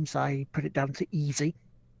week, James, I put it down to easy.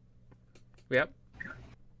 Yep.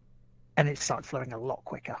 And it started flowing a lot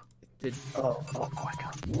quicker. A lot quicker.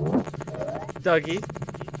 Dougie,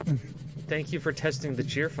 thank you for testing the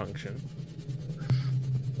cheer function.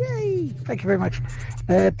 Yay! Thank you very much.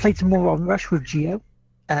 Played some more on Rush with Geo.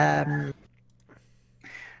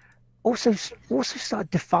 Also started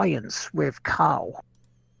Defiance with Carl.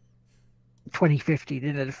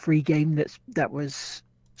 2015, the free game that was,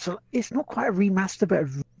 so it's not quite a remaster but a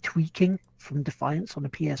tweaking from Defiance on the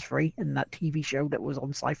PS3 and that TV show that was on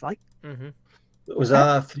Sci-Fi. Mm-hmm. Was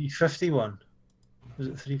that a 350 one? Was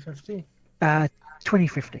it 350?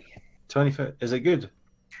 2050. 2050. Is it good?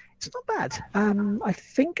 It's not bad. I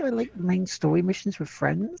think I like the main story missions with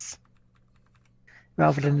friends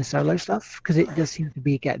rather than the solo stuff, because it does seem to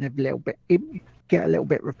be getting a little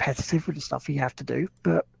bit repetitive with the stuff you have to do.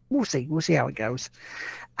 But we'll see how it goes.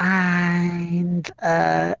 And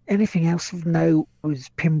anything else of note was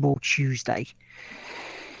Pinball Tuesday.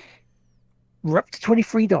 We're up to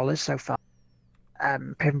 $23 so far.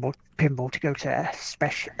 Pinball to go to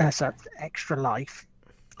special extra life.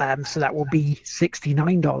 So that will be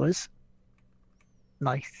 $69.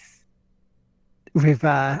 Nice. With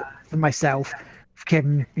for myself,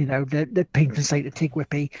 Kim, the Pink and State, the Tig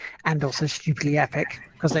Whippy, and also Stupidly Epic,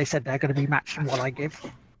 because they said they're going to be matched in what I give.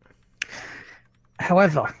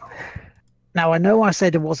 However, now I know I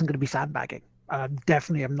said it wasn't going to be sandbagging.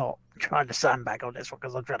 Definitely am not trying to sandbag on this one,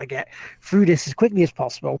 because I'm trying to get through this as quickly as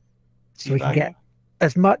possible so we can get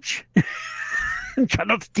as much and try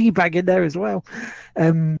not to teabag in there as well.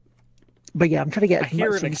 But yeah, I'm trying to get I as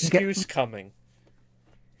hear much an so we can excuse coming.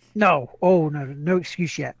 No, no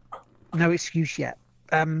excuse yet. No excuse yet.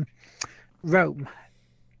 Rome.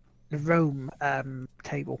 The Rome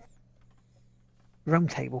table. Rome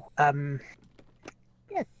table.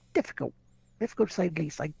 Yeah, difficult. Difficult to say the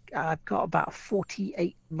least. I've got about a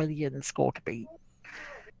 48 million score to beat.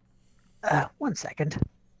 1 second.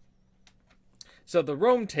 So the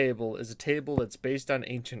Rome table is a table that's based on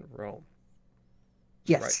ancient Rome.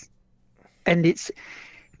 Yes. Right. And it's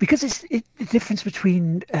because it's the difference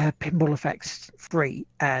between Pinball Effects 3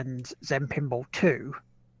 and Zen Pinball 2.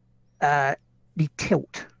 The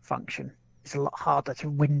tilt function is a lot harder to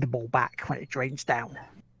win the ball back when it drains down.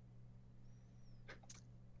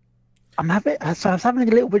 I was having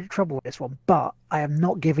a little bit of trouble with this one, but I am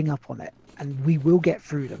not giving up on it, and we will get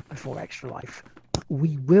through them before Extra Life.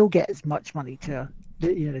 We will get as much money to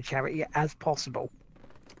the charity as possible,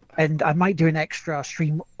 and I might do an extra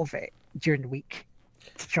stream of it during the week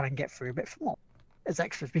to try and get through a bit more as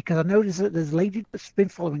extras, because I know there's a lady that's been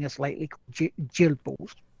following us lately called Jill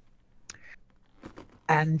Balls,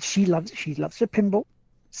 and she loves her pinball.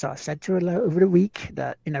 So I said to her over the week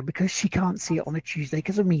that, because she can't see it on a Tuesday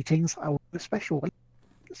because of meetings, I will do a special one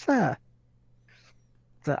for her,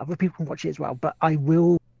 so other people can watch it as well. But I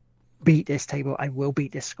will beat this table. I will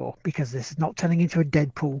beat this score, because this is not turning into a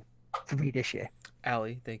Deadpool for me this year.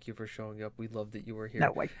 Allie, thank you for showing up. We love that you were here.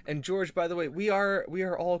 No way. And George, by the way, we are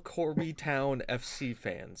all Corby Town FC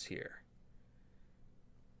fans here.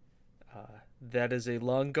 That is a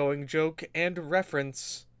long-going joke and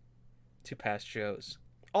reference to past shows.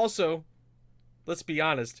 Also, let's be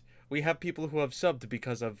honest, we have people who have subbed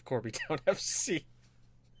because of Corby Town FC.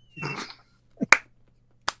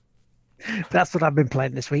 That's what I've been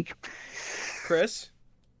playing this week. Chris?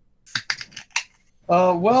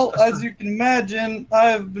 Well, as you can imagine,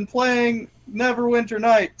 I've been playing Neverwinter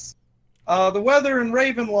Nights. The weather in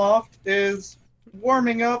Ravenloft is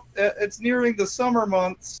warming up. It's nearing the summer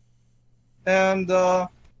months. And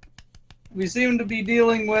we seem to be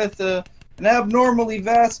dealing with an abnormally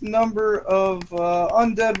vast number of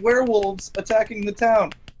undead werewolves attacking the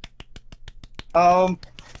town.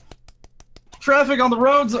 Traffic on the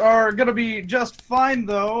roads are going to be just fine,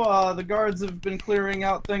 though. The guards have been clearing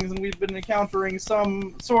out things, and we've been encountering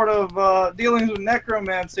some sort of dealings with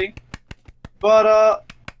necromancy. But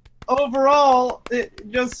overall, it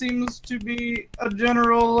just seems to be a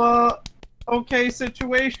general okay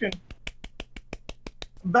situation.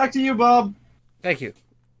 Back to you, Bob. Thank you.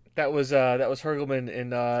 That was Hergelman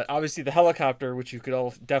in obviously the helicopter, which you could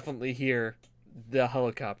all definitely hear the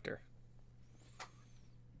helicopter.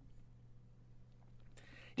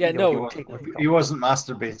 Yeah, You know, no, take what you He wasn't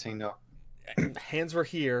masturbating, no. hands were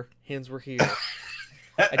here. Hands were here.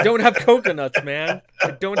 I don't have coconuts, man.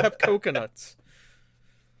 I don't have coconuts.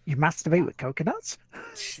 You masturbate with coconuts?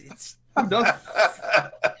 It's Who does?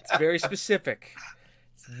 it's very specific.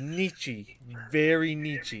 It's Nietzsche. Very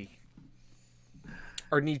Nietzsche.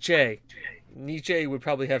 Or Nietzsche. Nietzsche would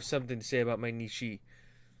probably have something to say about my Nietzsche.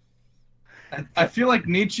 I feel like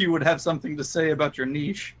Nietzsche would have something to say about your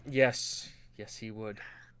niche. Yes. Yes, he would.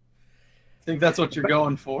 I think that's what you're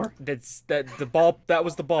going for. That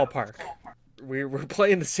was the ballpark. We're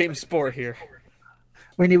playing the same sport here.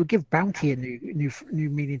 When it would give Bounty a new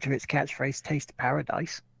meaning to its catchphrase, "Taste of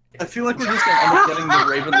Paradise." I feel like we're just gonna end up getting the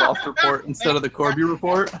Ravenloft report instead of the Corby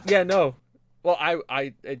report. Yeah, no. Well,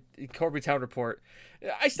 I Corby Town report.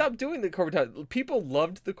 I stopped doing the Corby Town. People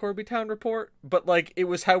loved the Corby Town report, but like it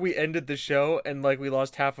was how we ended the show, and like we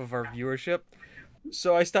lost half of our viewership,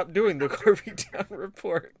 so I stopped doing the Corby Town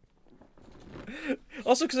report.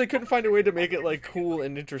 Also, because I couldn't find a way to make it like cool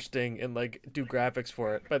and interesting and like do graphics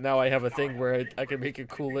for it. But now I have a thing where I can make it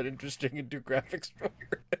cool and interesting and do graphics for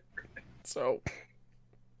it. So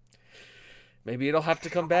maybe it'll have to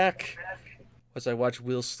come back as I watch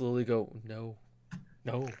Will slowly go, no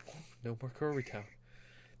more Corby Town.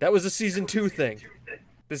 That was a season 2 thing.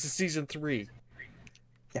 This is season 3.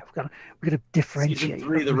 Yeah, we're gonna differentiate. Season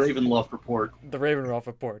 3, the Ravenloft report. The Ravenloft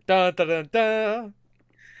report. Da da da da.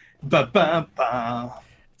 Ba ba ba.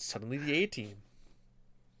 It's suddenly the A-team.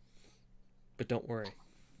 But don't worry.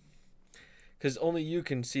 Because only you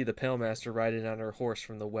can see the Pale Master riding on her horse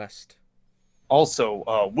from the west. Also,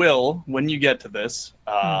 Will, when you get to this,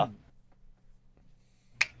 I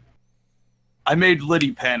made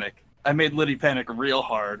Liddy panic. I made Liddy panic real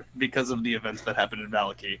hard because of the events that happened in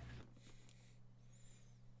Valaki.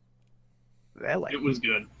 Really? It was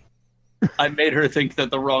good. I made her think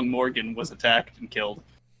that the wrong Morgan was attacked and killed.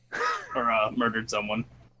 Or murdered someone.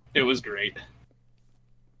 It was great.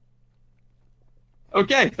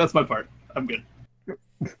 Okay, that's my part. I'm good.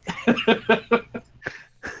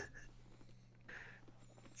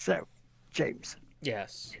 So, James,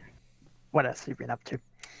 Yes. what else have you been up to?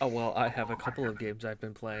 Oh, well, I have a couple of games I've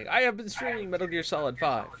been playing. I have been streaming Metal Gear Solid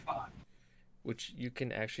 5, which you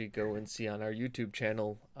can actually go and see on our YouTube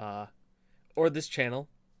channel, or this channel.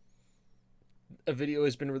 A video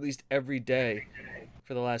has been released every day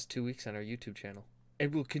for the last 2 weeks on our YouTube channel.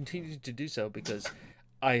 And will continue to do so because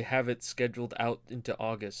I have it scheduled out into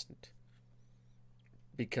August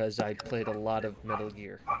because I played a lot of Metal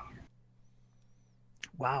Gear.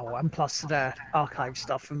 Wow, and plus the archive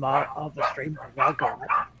stuff from our other stream. Well gone.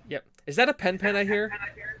 Yep. Is that a pen I hear?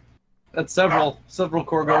 That's several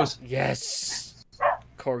Corgos. Yes.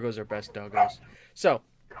 Corgos are best doggos. So,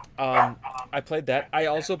 I played that. I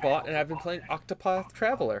also bought and I've been playing Octopath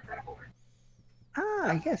Traveler.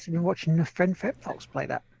 Ah, yes, I've been watching the friend Fox play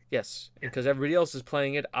that. Yes, because everybody else is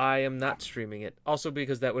playing it, I am not streaming it. Also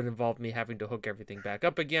because that would involve me having to hook everything back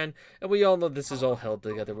up again, and we all know this is all held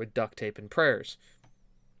together with duct tape and prayers.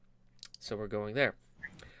 So we're going there.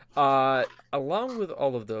 Along with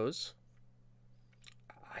all of those,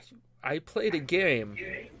 I played a game,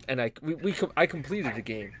 and I completed a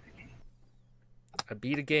game. I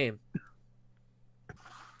beat a game.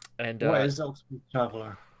 And What is Octopath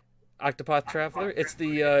Traveler? Octopath Traveler. It's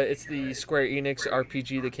the Square Enix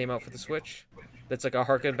RPG that came out for the Switch. That's like a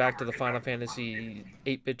harken back to the Final Fantasy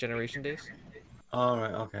 8-bit generation days. All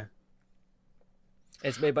right, okay.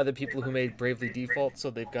 It's made by the people who made Bravely Default, so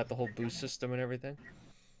they've got the whole boost system and everything.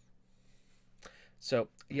 So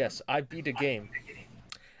yes, I beat a game,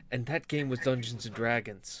 and that game was Dungeons and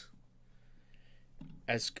Dragons.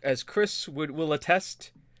 As Chris will attest,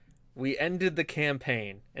 we ended the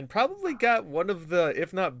campaign and probably got one of the,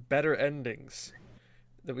 if not better, endings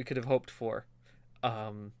that we could have hoped for.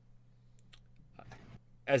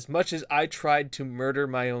 As much as I tried to murder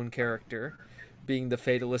my own character, being the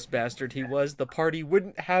fatalist bastard he was, the party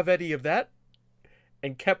wouldn't have any of that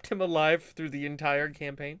and kept him alive through the entire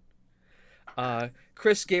campaign.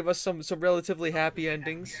 Chris gave us some relatively happy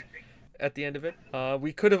endings at the end of it.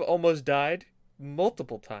 We could have almost died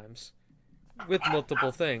multiple times with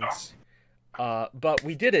multiple things. But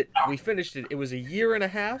we did it. We finished it. It was a year and a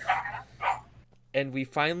half, and we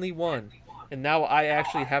finally won. And now I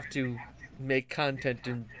actually have to make content,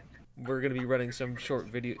 and we're going to be running some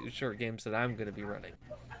short games that I'm going to be running.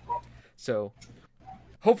 So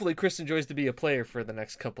hopefully Chris enjoys to be a player for the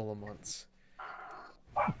next couple of months.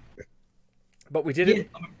 But we did it.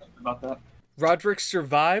 I'm excited about that. Roderick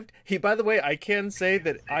survived. By the way, I can say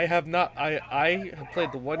that I have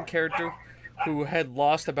played the one character who had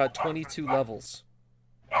lost about 22 levels.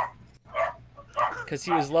 Because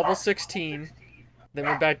he was level 16, then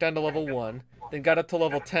went back down to level 1, then got up to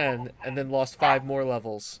level 10, and then lost 5 more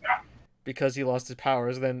levels because he lost his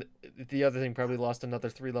powers. Then the other thing probably lost another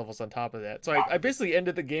 3 levels on top of that. So I basically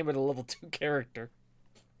ended the game at a level 2 character.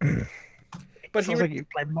 But Sounds like you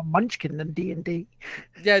play Munchkin than D&D.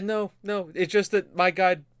 Yeah, no. It's just that my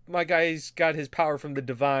guy's got his power from the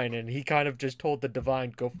divine, and he kind of just told the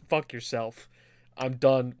divine, "Go fuck yourself. I'm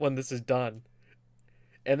done when this is done."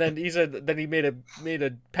 And then he said that he made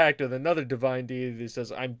a pact with another divine deity that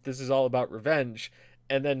says, "This is all about revenge."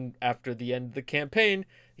 And then after the end of the campaign,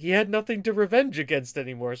 he had nothing to revenge against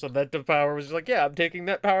anymore. So that power was like, "Yeah, I'm taking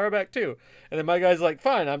that power back too." And then my guy's like,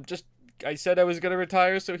 "Fine, I said I was gonna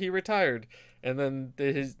retire, so he retired." And then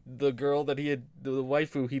the girl that he had, the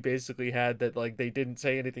waifu he basically had, that like they didn't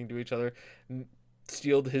say anything to each other,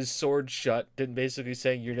 sealed his sword shut, didn't basically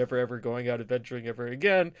saying you're never ever going out adventuring ever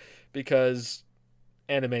again, because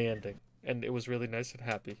anime ending. And it was really nice and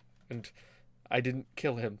happy. And I didn't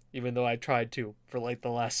kill him, even though I tried to for like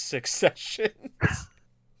the last 6 sessions.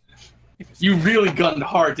 You really gunned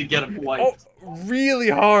hard to get him wiped. Oh,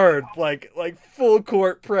 really hard, like full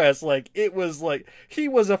court press. Like it was like he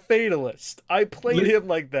was a fatalist. I played him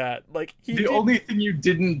like that. Like the only thing you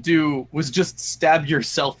didn't do was just stab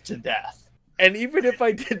yourself to death. And even if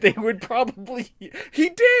I did, they would probably.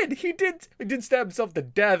 He did stab himself to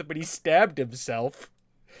death, but he stabbed himself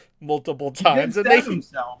multiple times, He and did stab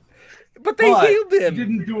himself. But they healed him. He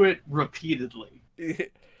didn't do it repeatedly.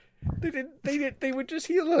 They would just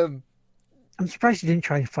heal him. I'm surprised you didn't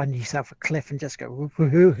try to find yourself a cliff and just go, Well,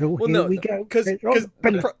 here we go. Because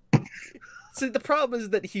see, the problem is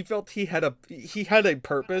that he felt he had a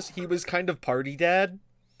purpose. He was kind of party dad,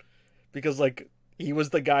 because like he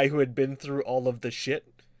was the guy who had been through all of the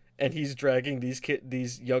shit, and he's dragging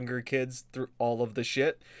these younger kids through all of the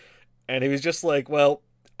shit, and he was just like, well,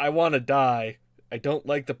 I want to die. I don't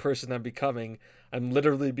like the person I'm becoming. I'm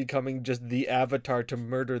literally becoming just the avatar to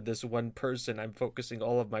murder this one person. I'm focusing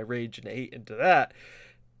all of my rage and hate into that.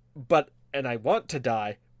 And I want to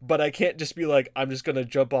die, but I can't just be like, I'm just going to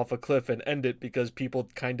jump off a cliff and end it because people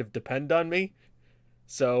kind of depend on me.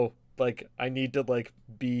 So, like, I need to, like,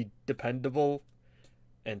 be dependable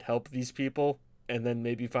and help these people, and then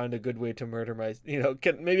maybe find a good way to murder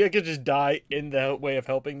maybe I could just die in the way of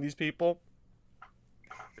helping these people.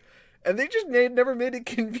 And they just never made it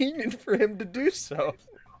convenient for him to do so.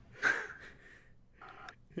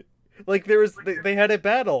 Like they had a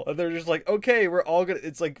battle, and they're just like, okay, we're all gonna.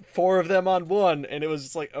 It's like 4 of them on 1, and it was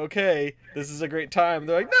just like, okay, this is a great time. And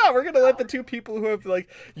they're like, no, we're gonna let the 2 people who have like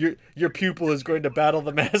your pupil is going to battle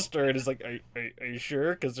the master, and it's like, are you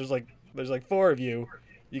sure? Because there's like 4 of you.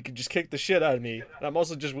 You can just kick the shit out of me, and I'm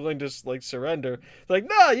also just willing to like surrender. They're like,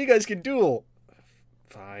 no, you guys can duel.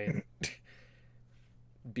 Fine.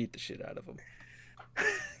 Beat the shit out of him.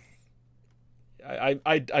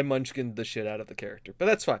 I munchkined the shit out of the character, but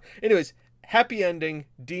that's fine. Anyways, happy ending.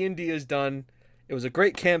 D&D is done. It was a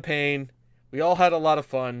great campaign. We all had a lot of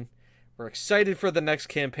fun. We're excited for the next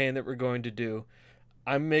campaign that we're going to do.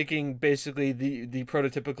 I'm making basically the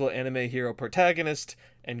prototypical anime hero protagonist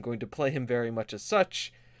and going to play him very much as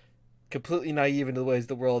such. Completely naive into the ways of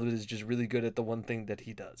the world, but is just really good at the one thing that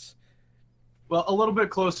he does. Well, a little bit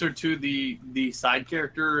closer to the side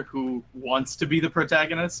character who wants to be the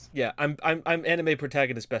protagonist. Yeah, I'm anime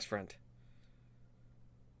protagonist best friend.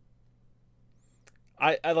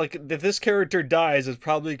 I like if this character dies, it's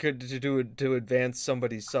probably good to advance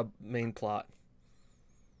somebody's sub main plot.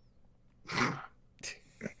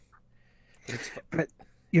 But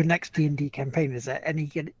your next D&D campaign, is there any,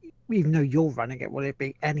 even though you're running it, will it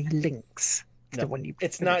be any links? No,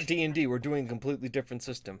 it's not D&D. We're doing a completely different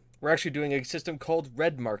system. We're actually doing a system called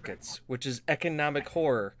Red Markets, which is economic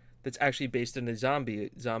horror that's actually based in a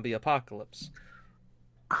zombie apocalypse.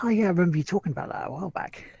 Oh yeah, I remember you talking about that a while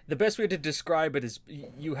back. The best way to describe it is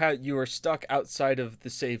you are stuck outside of the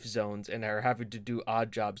safe zones and are having to do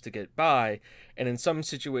odd jobs to get by, and in some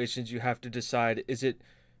situations you have to decide, is it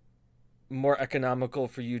more economical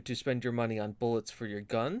for you to spend your money on bullets for your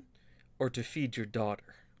gun or to feed your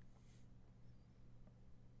daughter?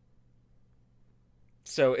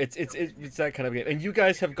 So it's that kind of game. And you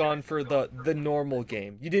guys have gone for the normal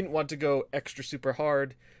game. You didn't want to go extra super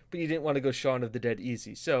hard, but you didn't want to go Shaun of the Dead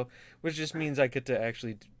easy. So, which just means I get to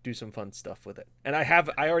actually do some fun stuff with it. And I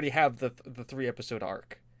already have the 3-episode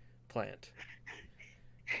arc planned.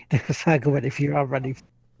 There's argument if you are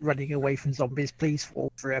running away from zombies, please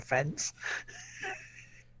fall through a fence.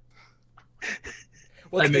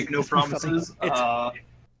 Well, I make no promises.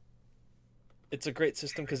 It's a great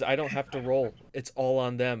system because I don't have to roll. It's all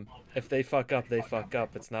on them. If they fuck up, they fuck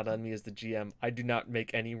up. It's not on me as the GM. I do not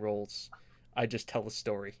make any rolls. I just tell a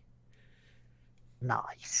story.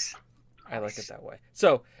 Nice. I like it that way.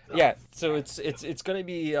 So yeah, so it's gonna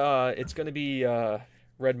be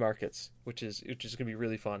red markets, which is gonna be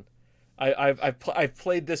really fun. I've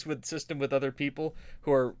played this system with other people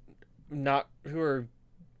who are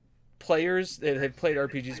players. They've played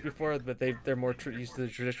RPGs before, but they're more used to the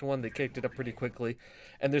traditional one. They kicked it up pretty quickly,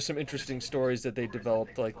 and there's some interesting stories that they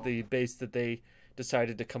developed. Like the base that they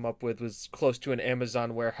decided to come up with was close to an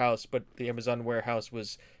Amazon warehouse, but the Amazon warehouse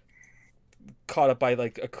was caught up by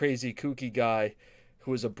like a crazy kooky guy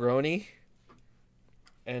who was a brony,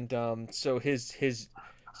 and so his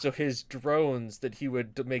drones that he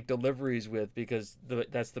would make deliveries with, because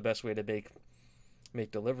that's the best way to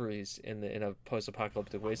make deliveries in a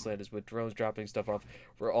post-apocalyptic wasteland is with drones dropping stuff off.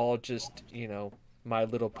 We're all just My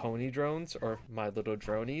Little Pony drones or My Little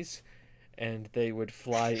Dronies, and they would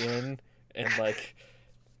fly in and like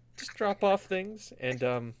just drop off things. And They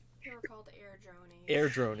were called air dronies. air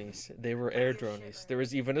dronies, they were air dronies. There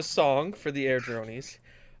was even a song for the air dronies.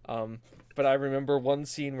 But I remember one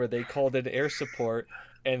scene where they called in air support,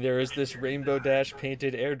 and there is this Rainbow Dash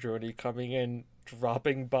painted air droney coming in,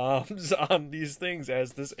 dropping bombs on these things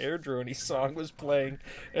as this air droney song was playing.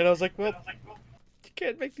 And I was like, well, you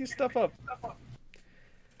can't make these stuff up.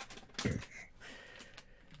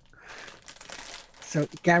 So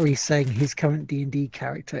Gary's saying his current D&D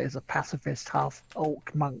character is a pacifist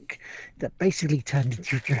half-orc monk that basically turned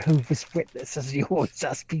into a Jehovah's Witness, as he always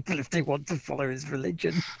asks people if they want to follow his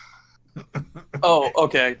religion. Oh,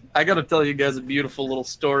 okay. I gotta tell you guys a beautiful little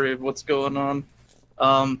story of what's going on.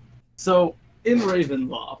 So in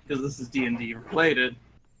Ravenloft, because this is D&D related,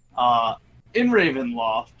 in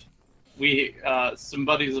Ravenloft, we some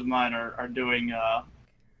buddies of mine are doing a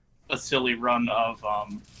silly run of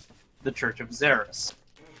the Church of Xeris.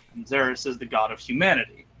 And Xeris is the god of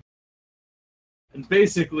humanity. And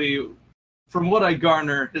basically, from what I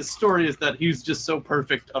garner, his story is that he's just so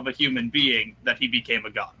perfect of a human being that he became a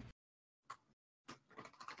god.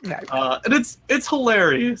 And it's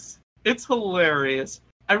hilarious. It's hilarious.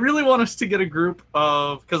 I really want us to get a group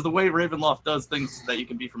of, because the way Ravenloft does things is that you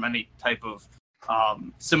can be from any type of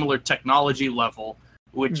similar technology level,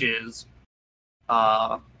 which is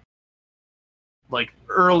like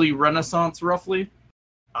early Renaissance, roughly.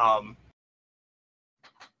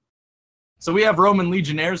 So we have Roman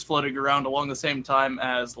legionnaires floating around along the same time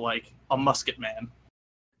as like a musket man.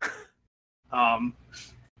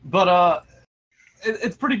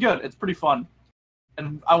 It's pretty good. It's pretty fun.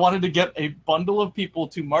 And I wanted to get a bundle of people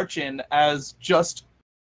to march in as just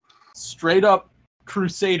straight up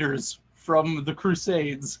crusaders from the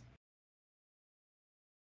Crusades.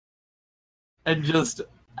 And just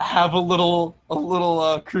have a little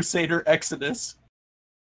crusader exodus.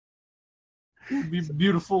 It'd be a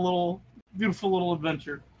beautiful little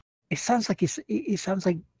adventure. It sounds like it sounds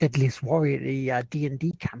like Deadliest Warrior, the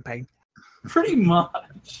D&D campaign. Pretty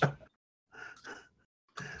much.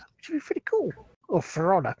 Which would be pretty cool. Or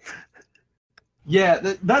For Honor.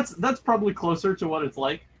 Yeah, that's probably closer to what it's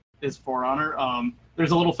like, is For Honor.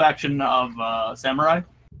 There's a little faction of samurai.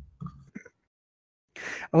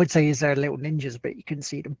 I would say is there little ninjas, but you couldn't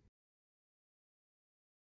see them.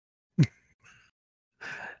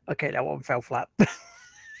 Okay, that one fell flat.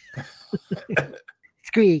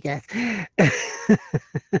 Screw you guys.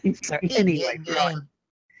 So anyway, right.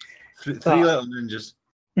 Three little ninjas.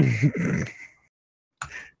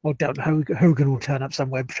 Well done. Hogan will turn up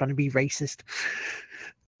somewhere trying to be racist.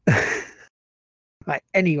 Right,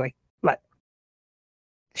 anyway, like,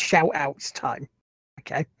 shout outs time.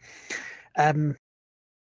 Okay.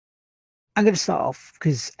 I'm going to start off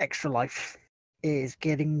because Extra Life is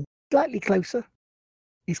getting slightly closer.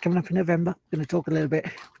 It's coming up in November. I'm going to talk a little bit.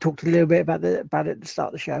 We talked a little bit about it at the start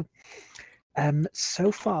of the show.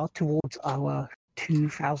 So far towards our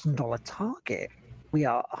 $2,000 target, we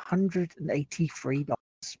are $183.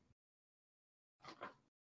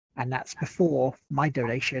 And that's before my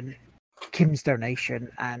donation, Kim's donation,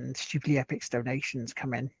 and Stupidly Epic's donations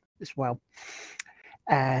come in as well.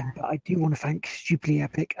 But I do want to thank Stupidly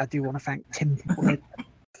Epic. I do want to thank Tim Pullman,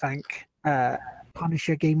 thank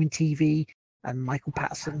Punisher Gaming TV and Michael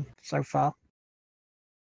Patterson so far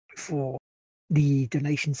for the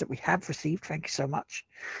donations that we have received. Thank you so much.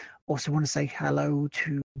 Also want to say hello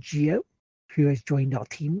to Gio, who has joined our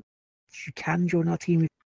team. You can join our team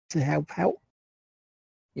to help out.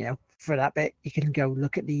 You know, for that bit, you can go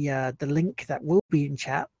look at the link that will be in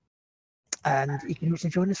chat, and you can also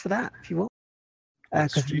join us for that if you want.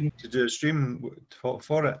 To do a stream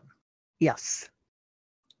for it. Yes,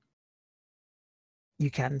 you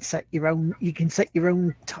can set your own. You can set your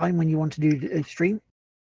own time when you want to do a stream.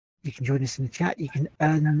 You can join us in the chat. You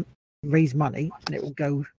can raise money, and it will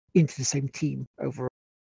go into the same team overall,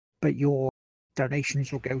 but your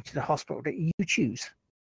donations will go to the hospital that you choose.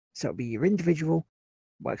 So it'll be your individual,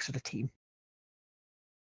 works for the team.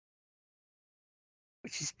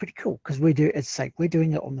 Which is pretty cool because we're doing, as I say, we're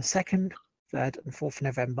doing it on the 2nd, 3rd, and 4th of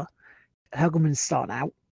November. Helgelman's starting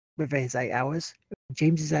out with his 8 hours.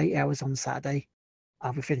 James is 8 hours on Saturday.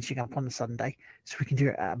 I'll be finishing up on the Sunday, so we can do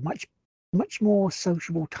it at a much more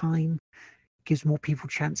sociable time. Gives more people a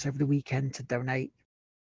chance over the weekend to donate.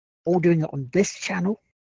 All doing it on this channel,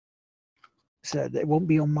 so it won't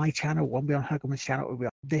be on my channel, it won't be on Helgelman's channel, it'll be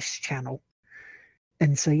on this channel.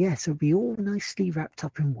 And so yes, it'll be all nicely wrapped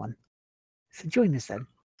up in one. So join us then.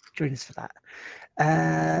 Join us for that.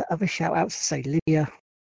 Other shout outs to say Lydia,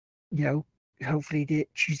 hopefully the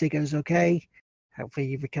Tuesday goes okay. Hopefully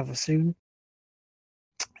you recover soon.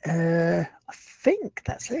 I think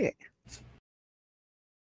that's it.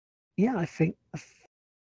 Yeah, I think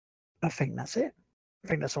that's it. I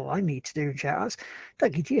think that's all I need to do in shout outs.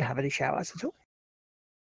 Dougie, do you have any shout outs at all?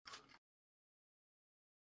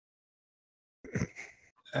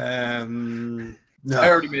 No. I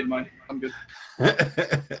already made mine. I'm good.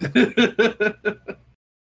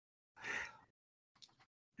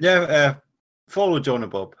 Yeah, follow John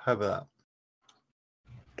and Bob. How about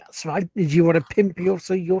That's right. Did you want to pimp your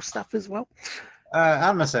stuff as well? that?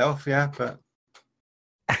 And myself, yeah, but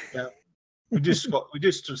yeah, we do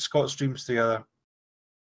Scott streams together.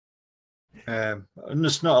 And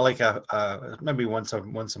it's not like a maybe once a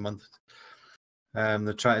month.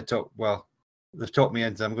 They're trying to talk. Well, they've talked me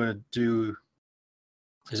into. I'm going to do.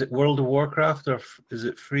 Is it World of Warcraft or is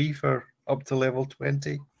it free for up to level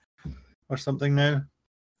 20 or something now?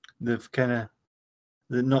 They've kind of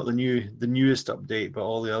not the newest update, but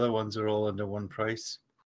all the other ones are all under one price.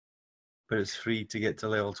 But it's free to get to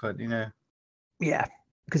level 20 now. Yeah,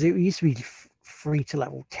 because it used to be free to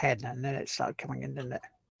level 10, and then it started coming in, didn't it?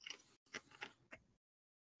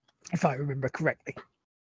 If I remember correctly.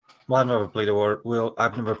 Well, I've never played a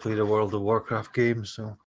World of Warcraft game,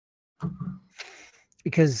 so.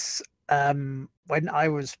 Because when I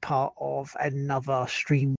was part of another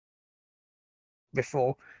stream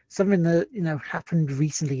before, something that happened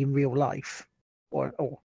recently in real life, or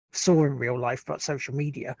saw in real life, but social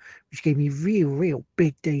media, which gave me real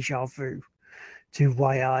big deja vu to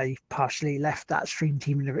why I partially left that stream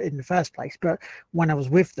team in the first place. But when I was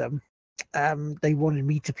with them, they wanted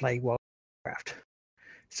me to play World of Warcraft,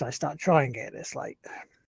 so I started trying it. It's like,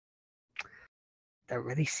 don't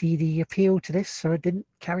really see the appeal to this, so I didn't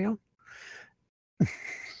carry on.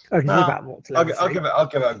 I'll give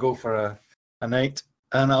it a go for a night,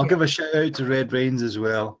 and I'll give a shout out to Red Rains as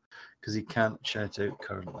well, because he can't shout out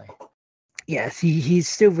currently. Yes, he's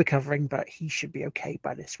still recovering, but he should be okay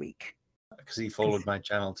by this week. Because he followed my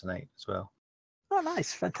channel tonight as well. Oh,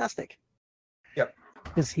 nice, fantastic. Yep.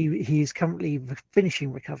 Because he's currently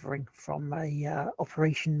finishing recovering from a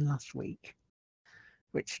operation last week,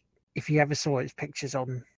 which, if you ever saw his pictures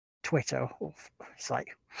on Twitter, it's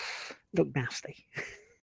like, looked nasty.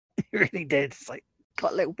 It really did. It's like,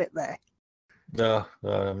 got a little bit there. No,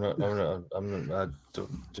 I'm not. I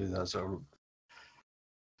don't do that sort of.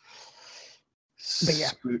 But yeah,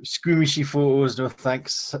 squeamishy photos. No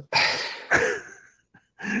thanks.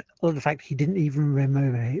 Well, the fact he didn't even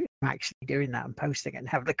remember him actually doing that and posting it and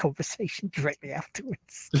having a conversation directly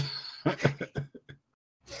afterwards.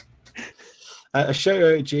 A shout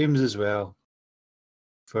out to James as well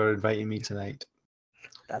for inviting me tonight.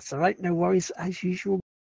 That's all right. No worries, as usual.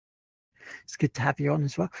 It's good to have you on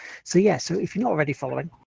as well. So yeah, so if you're not already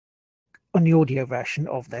following on the audio version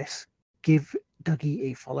of this, give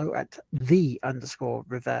Dougie a follow at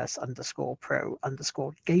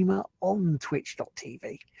 _reverse_pro_gamer on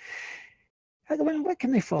twitch.tv. Where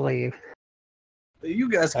can they follow you? You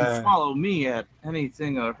guys can follow me at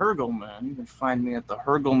anything Hergelman. You can find me at the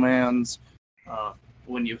Hergelmans.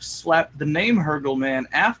 When you slap the name Hergelman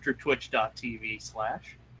after twitch.tv/.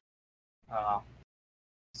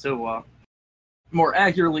 So more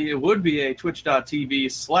accurately, it would be a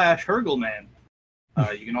twitch.tv/Hergelman.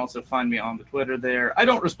 You can also find me on the Twitter there. I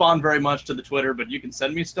don't respond very much to the Twitter, but you can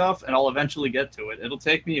send me stuff, and I'll eventually get to it. It'll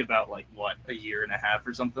take me about, a year and a half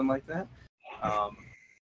or something like that.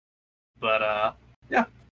 Yeah.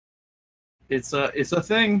 It's a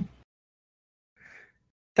thing.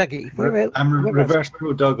 Dougie, I'm Reverse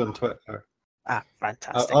Pro Doug on Twitter. Ah,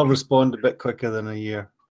 fantastic. I'll respond a bit quicker than a year.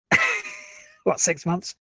 What, 6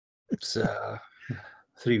 months? It's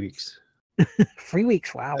 3 weeks. 3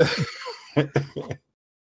 weeks, wow.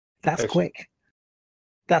 That's quick.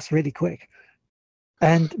 That's really quick.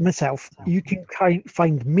 And myself, you can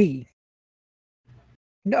find me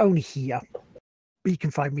not only here, but you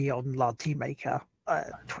can find me on Lard Team Maker,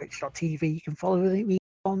 Twitch.tv. You can follow me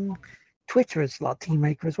on Twitter as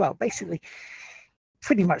Teammaker as well. Basically,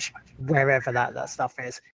 pretty much wherever that stuff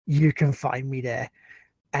is, you can find me there.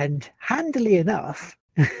 And handily enough,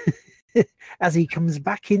 as he comes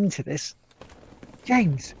back into this,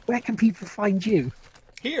 James, where can people find you?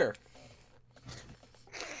 Here.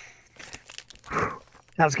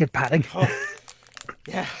 That was good padding. Oh,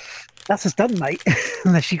 yeah. That's us done, mate.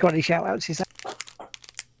 Unless you got any shout outs yourself.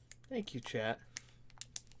 Thank you, chat.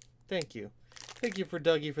 Thank you. Thank you for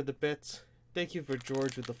Dougie for the bits. Thank you for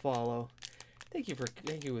George with the follow. Thank you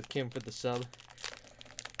with Kim for the sub.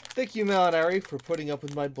 Thank you, Malinari, for putting up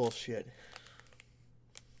with my bullshit.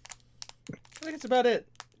 I think that's about it.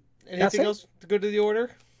 Anything else to go to the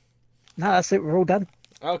order? No, that's it. We're all done.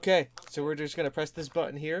 Okay, so we're just gonna press this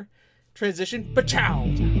button here. Transition.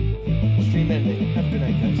 Ba-chow!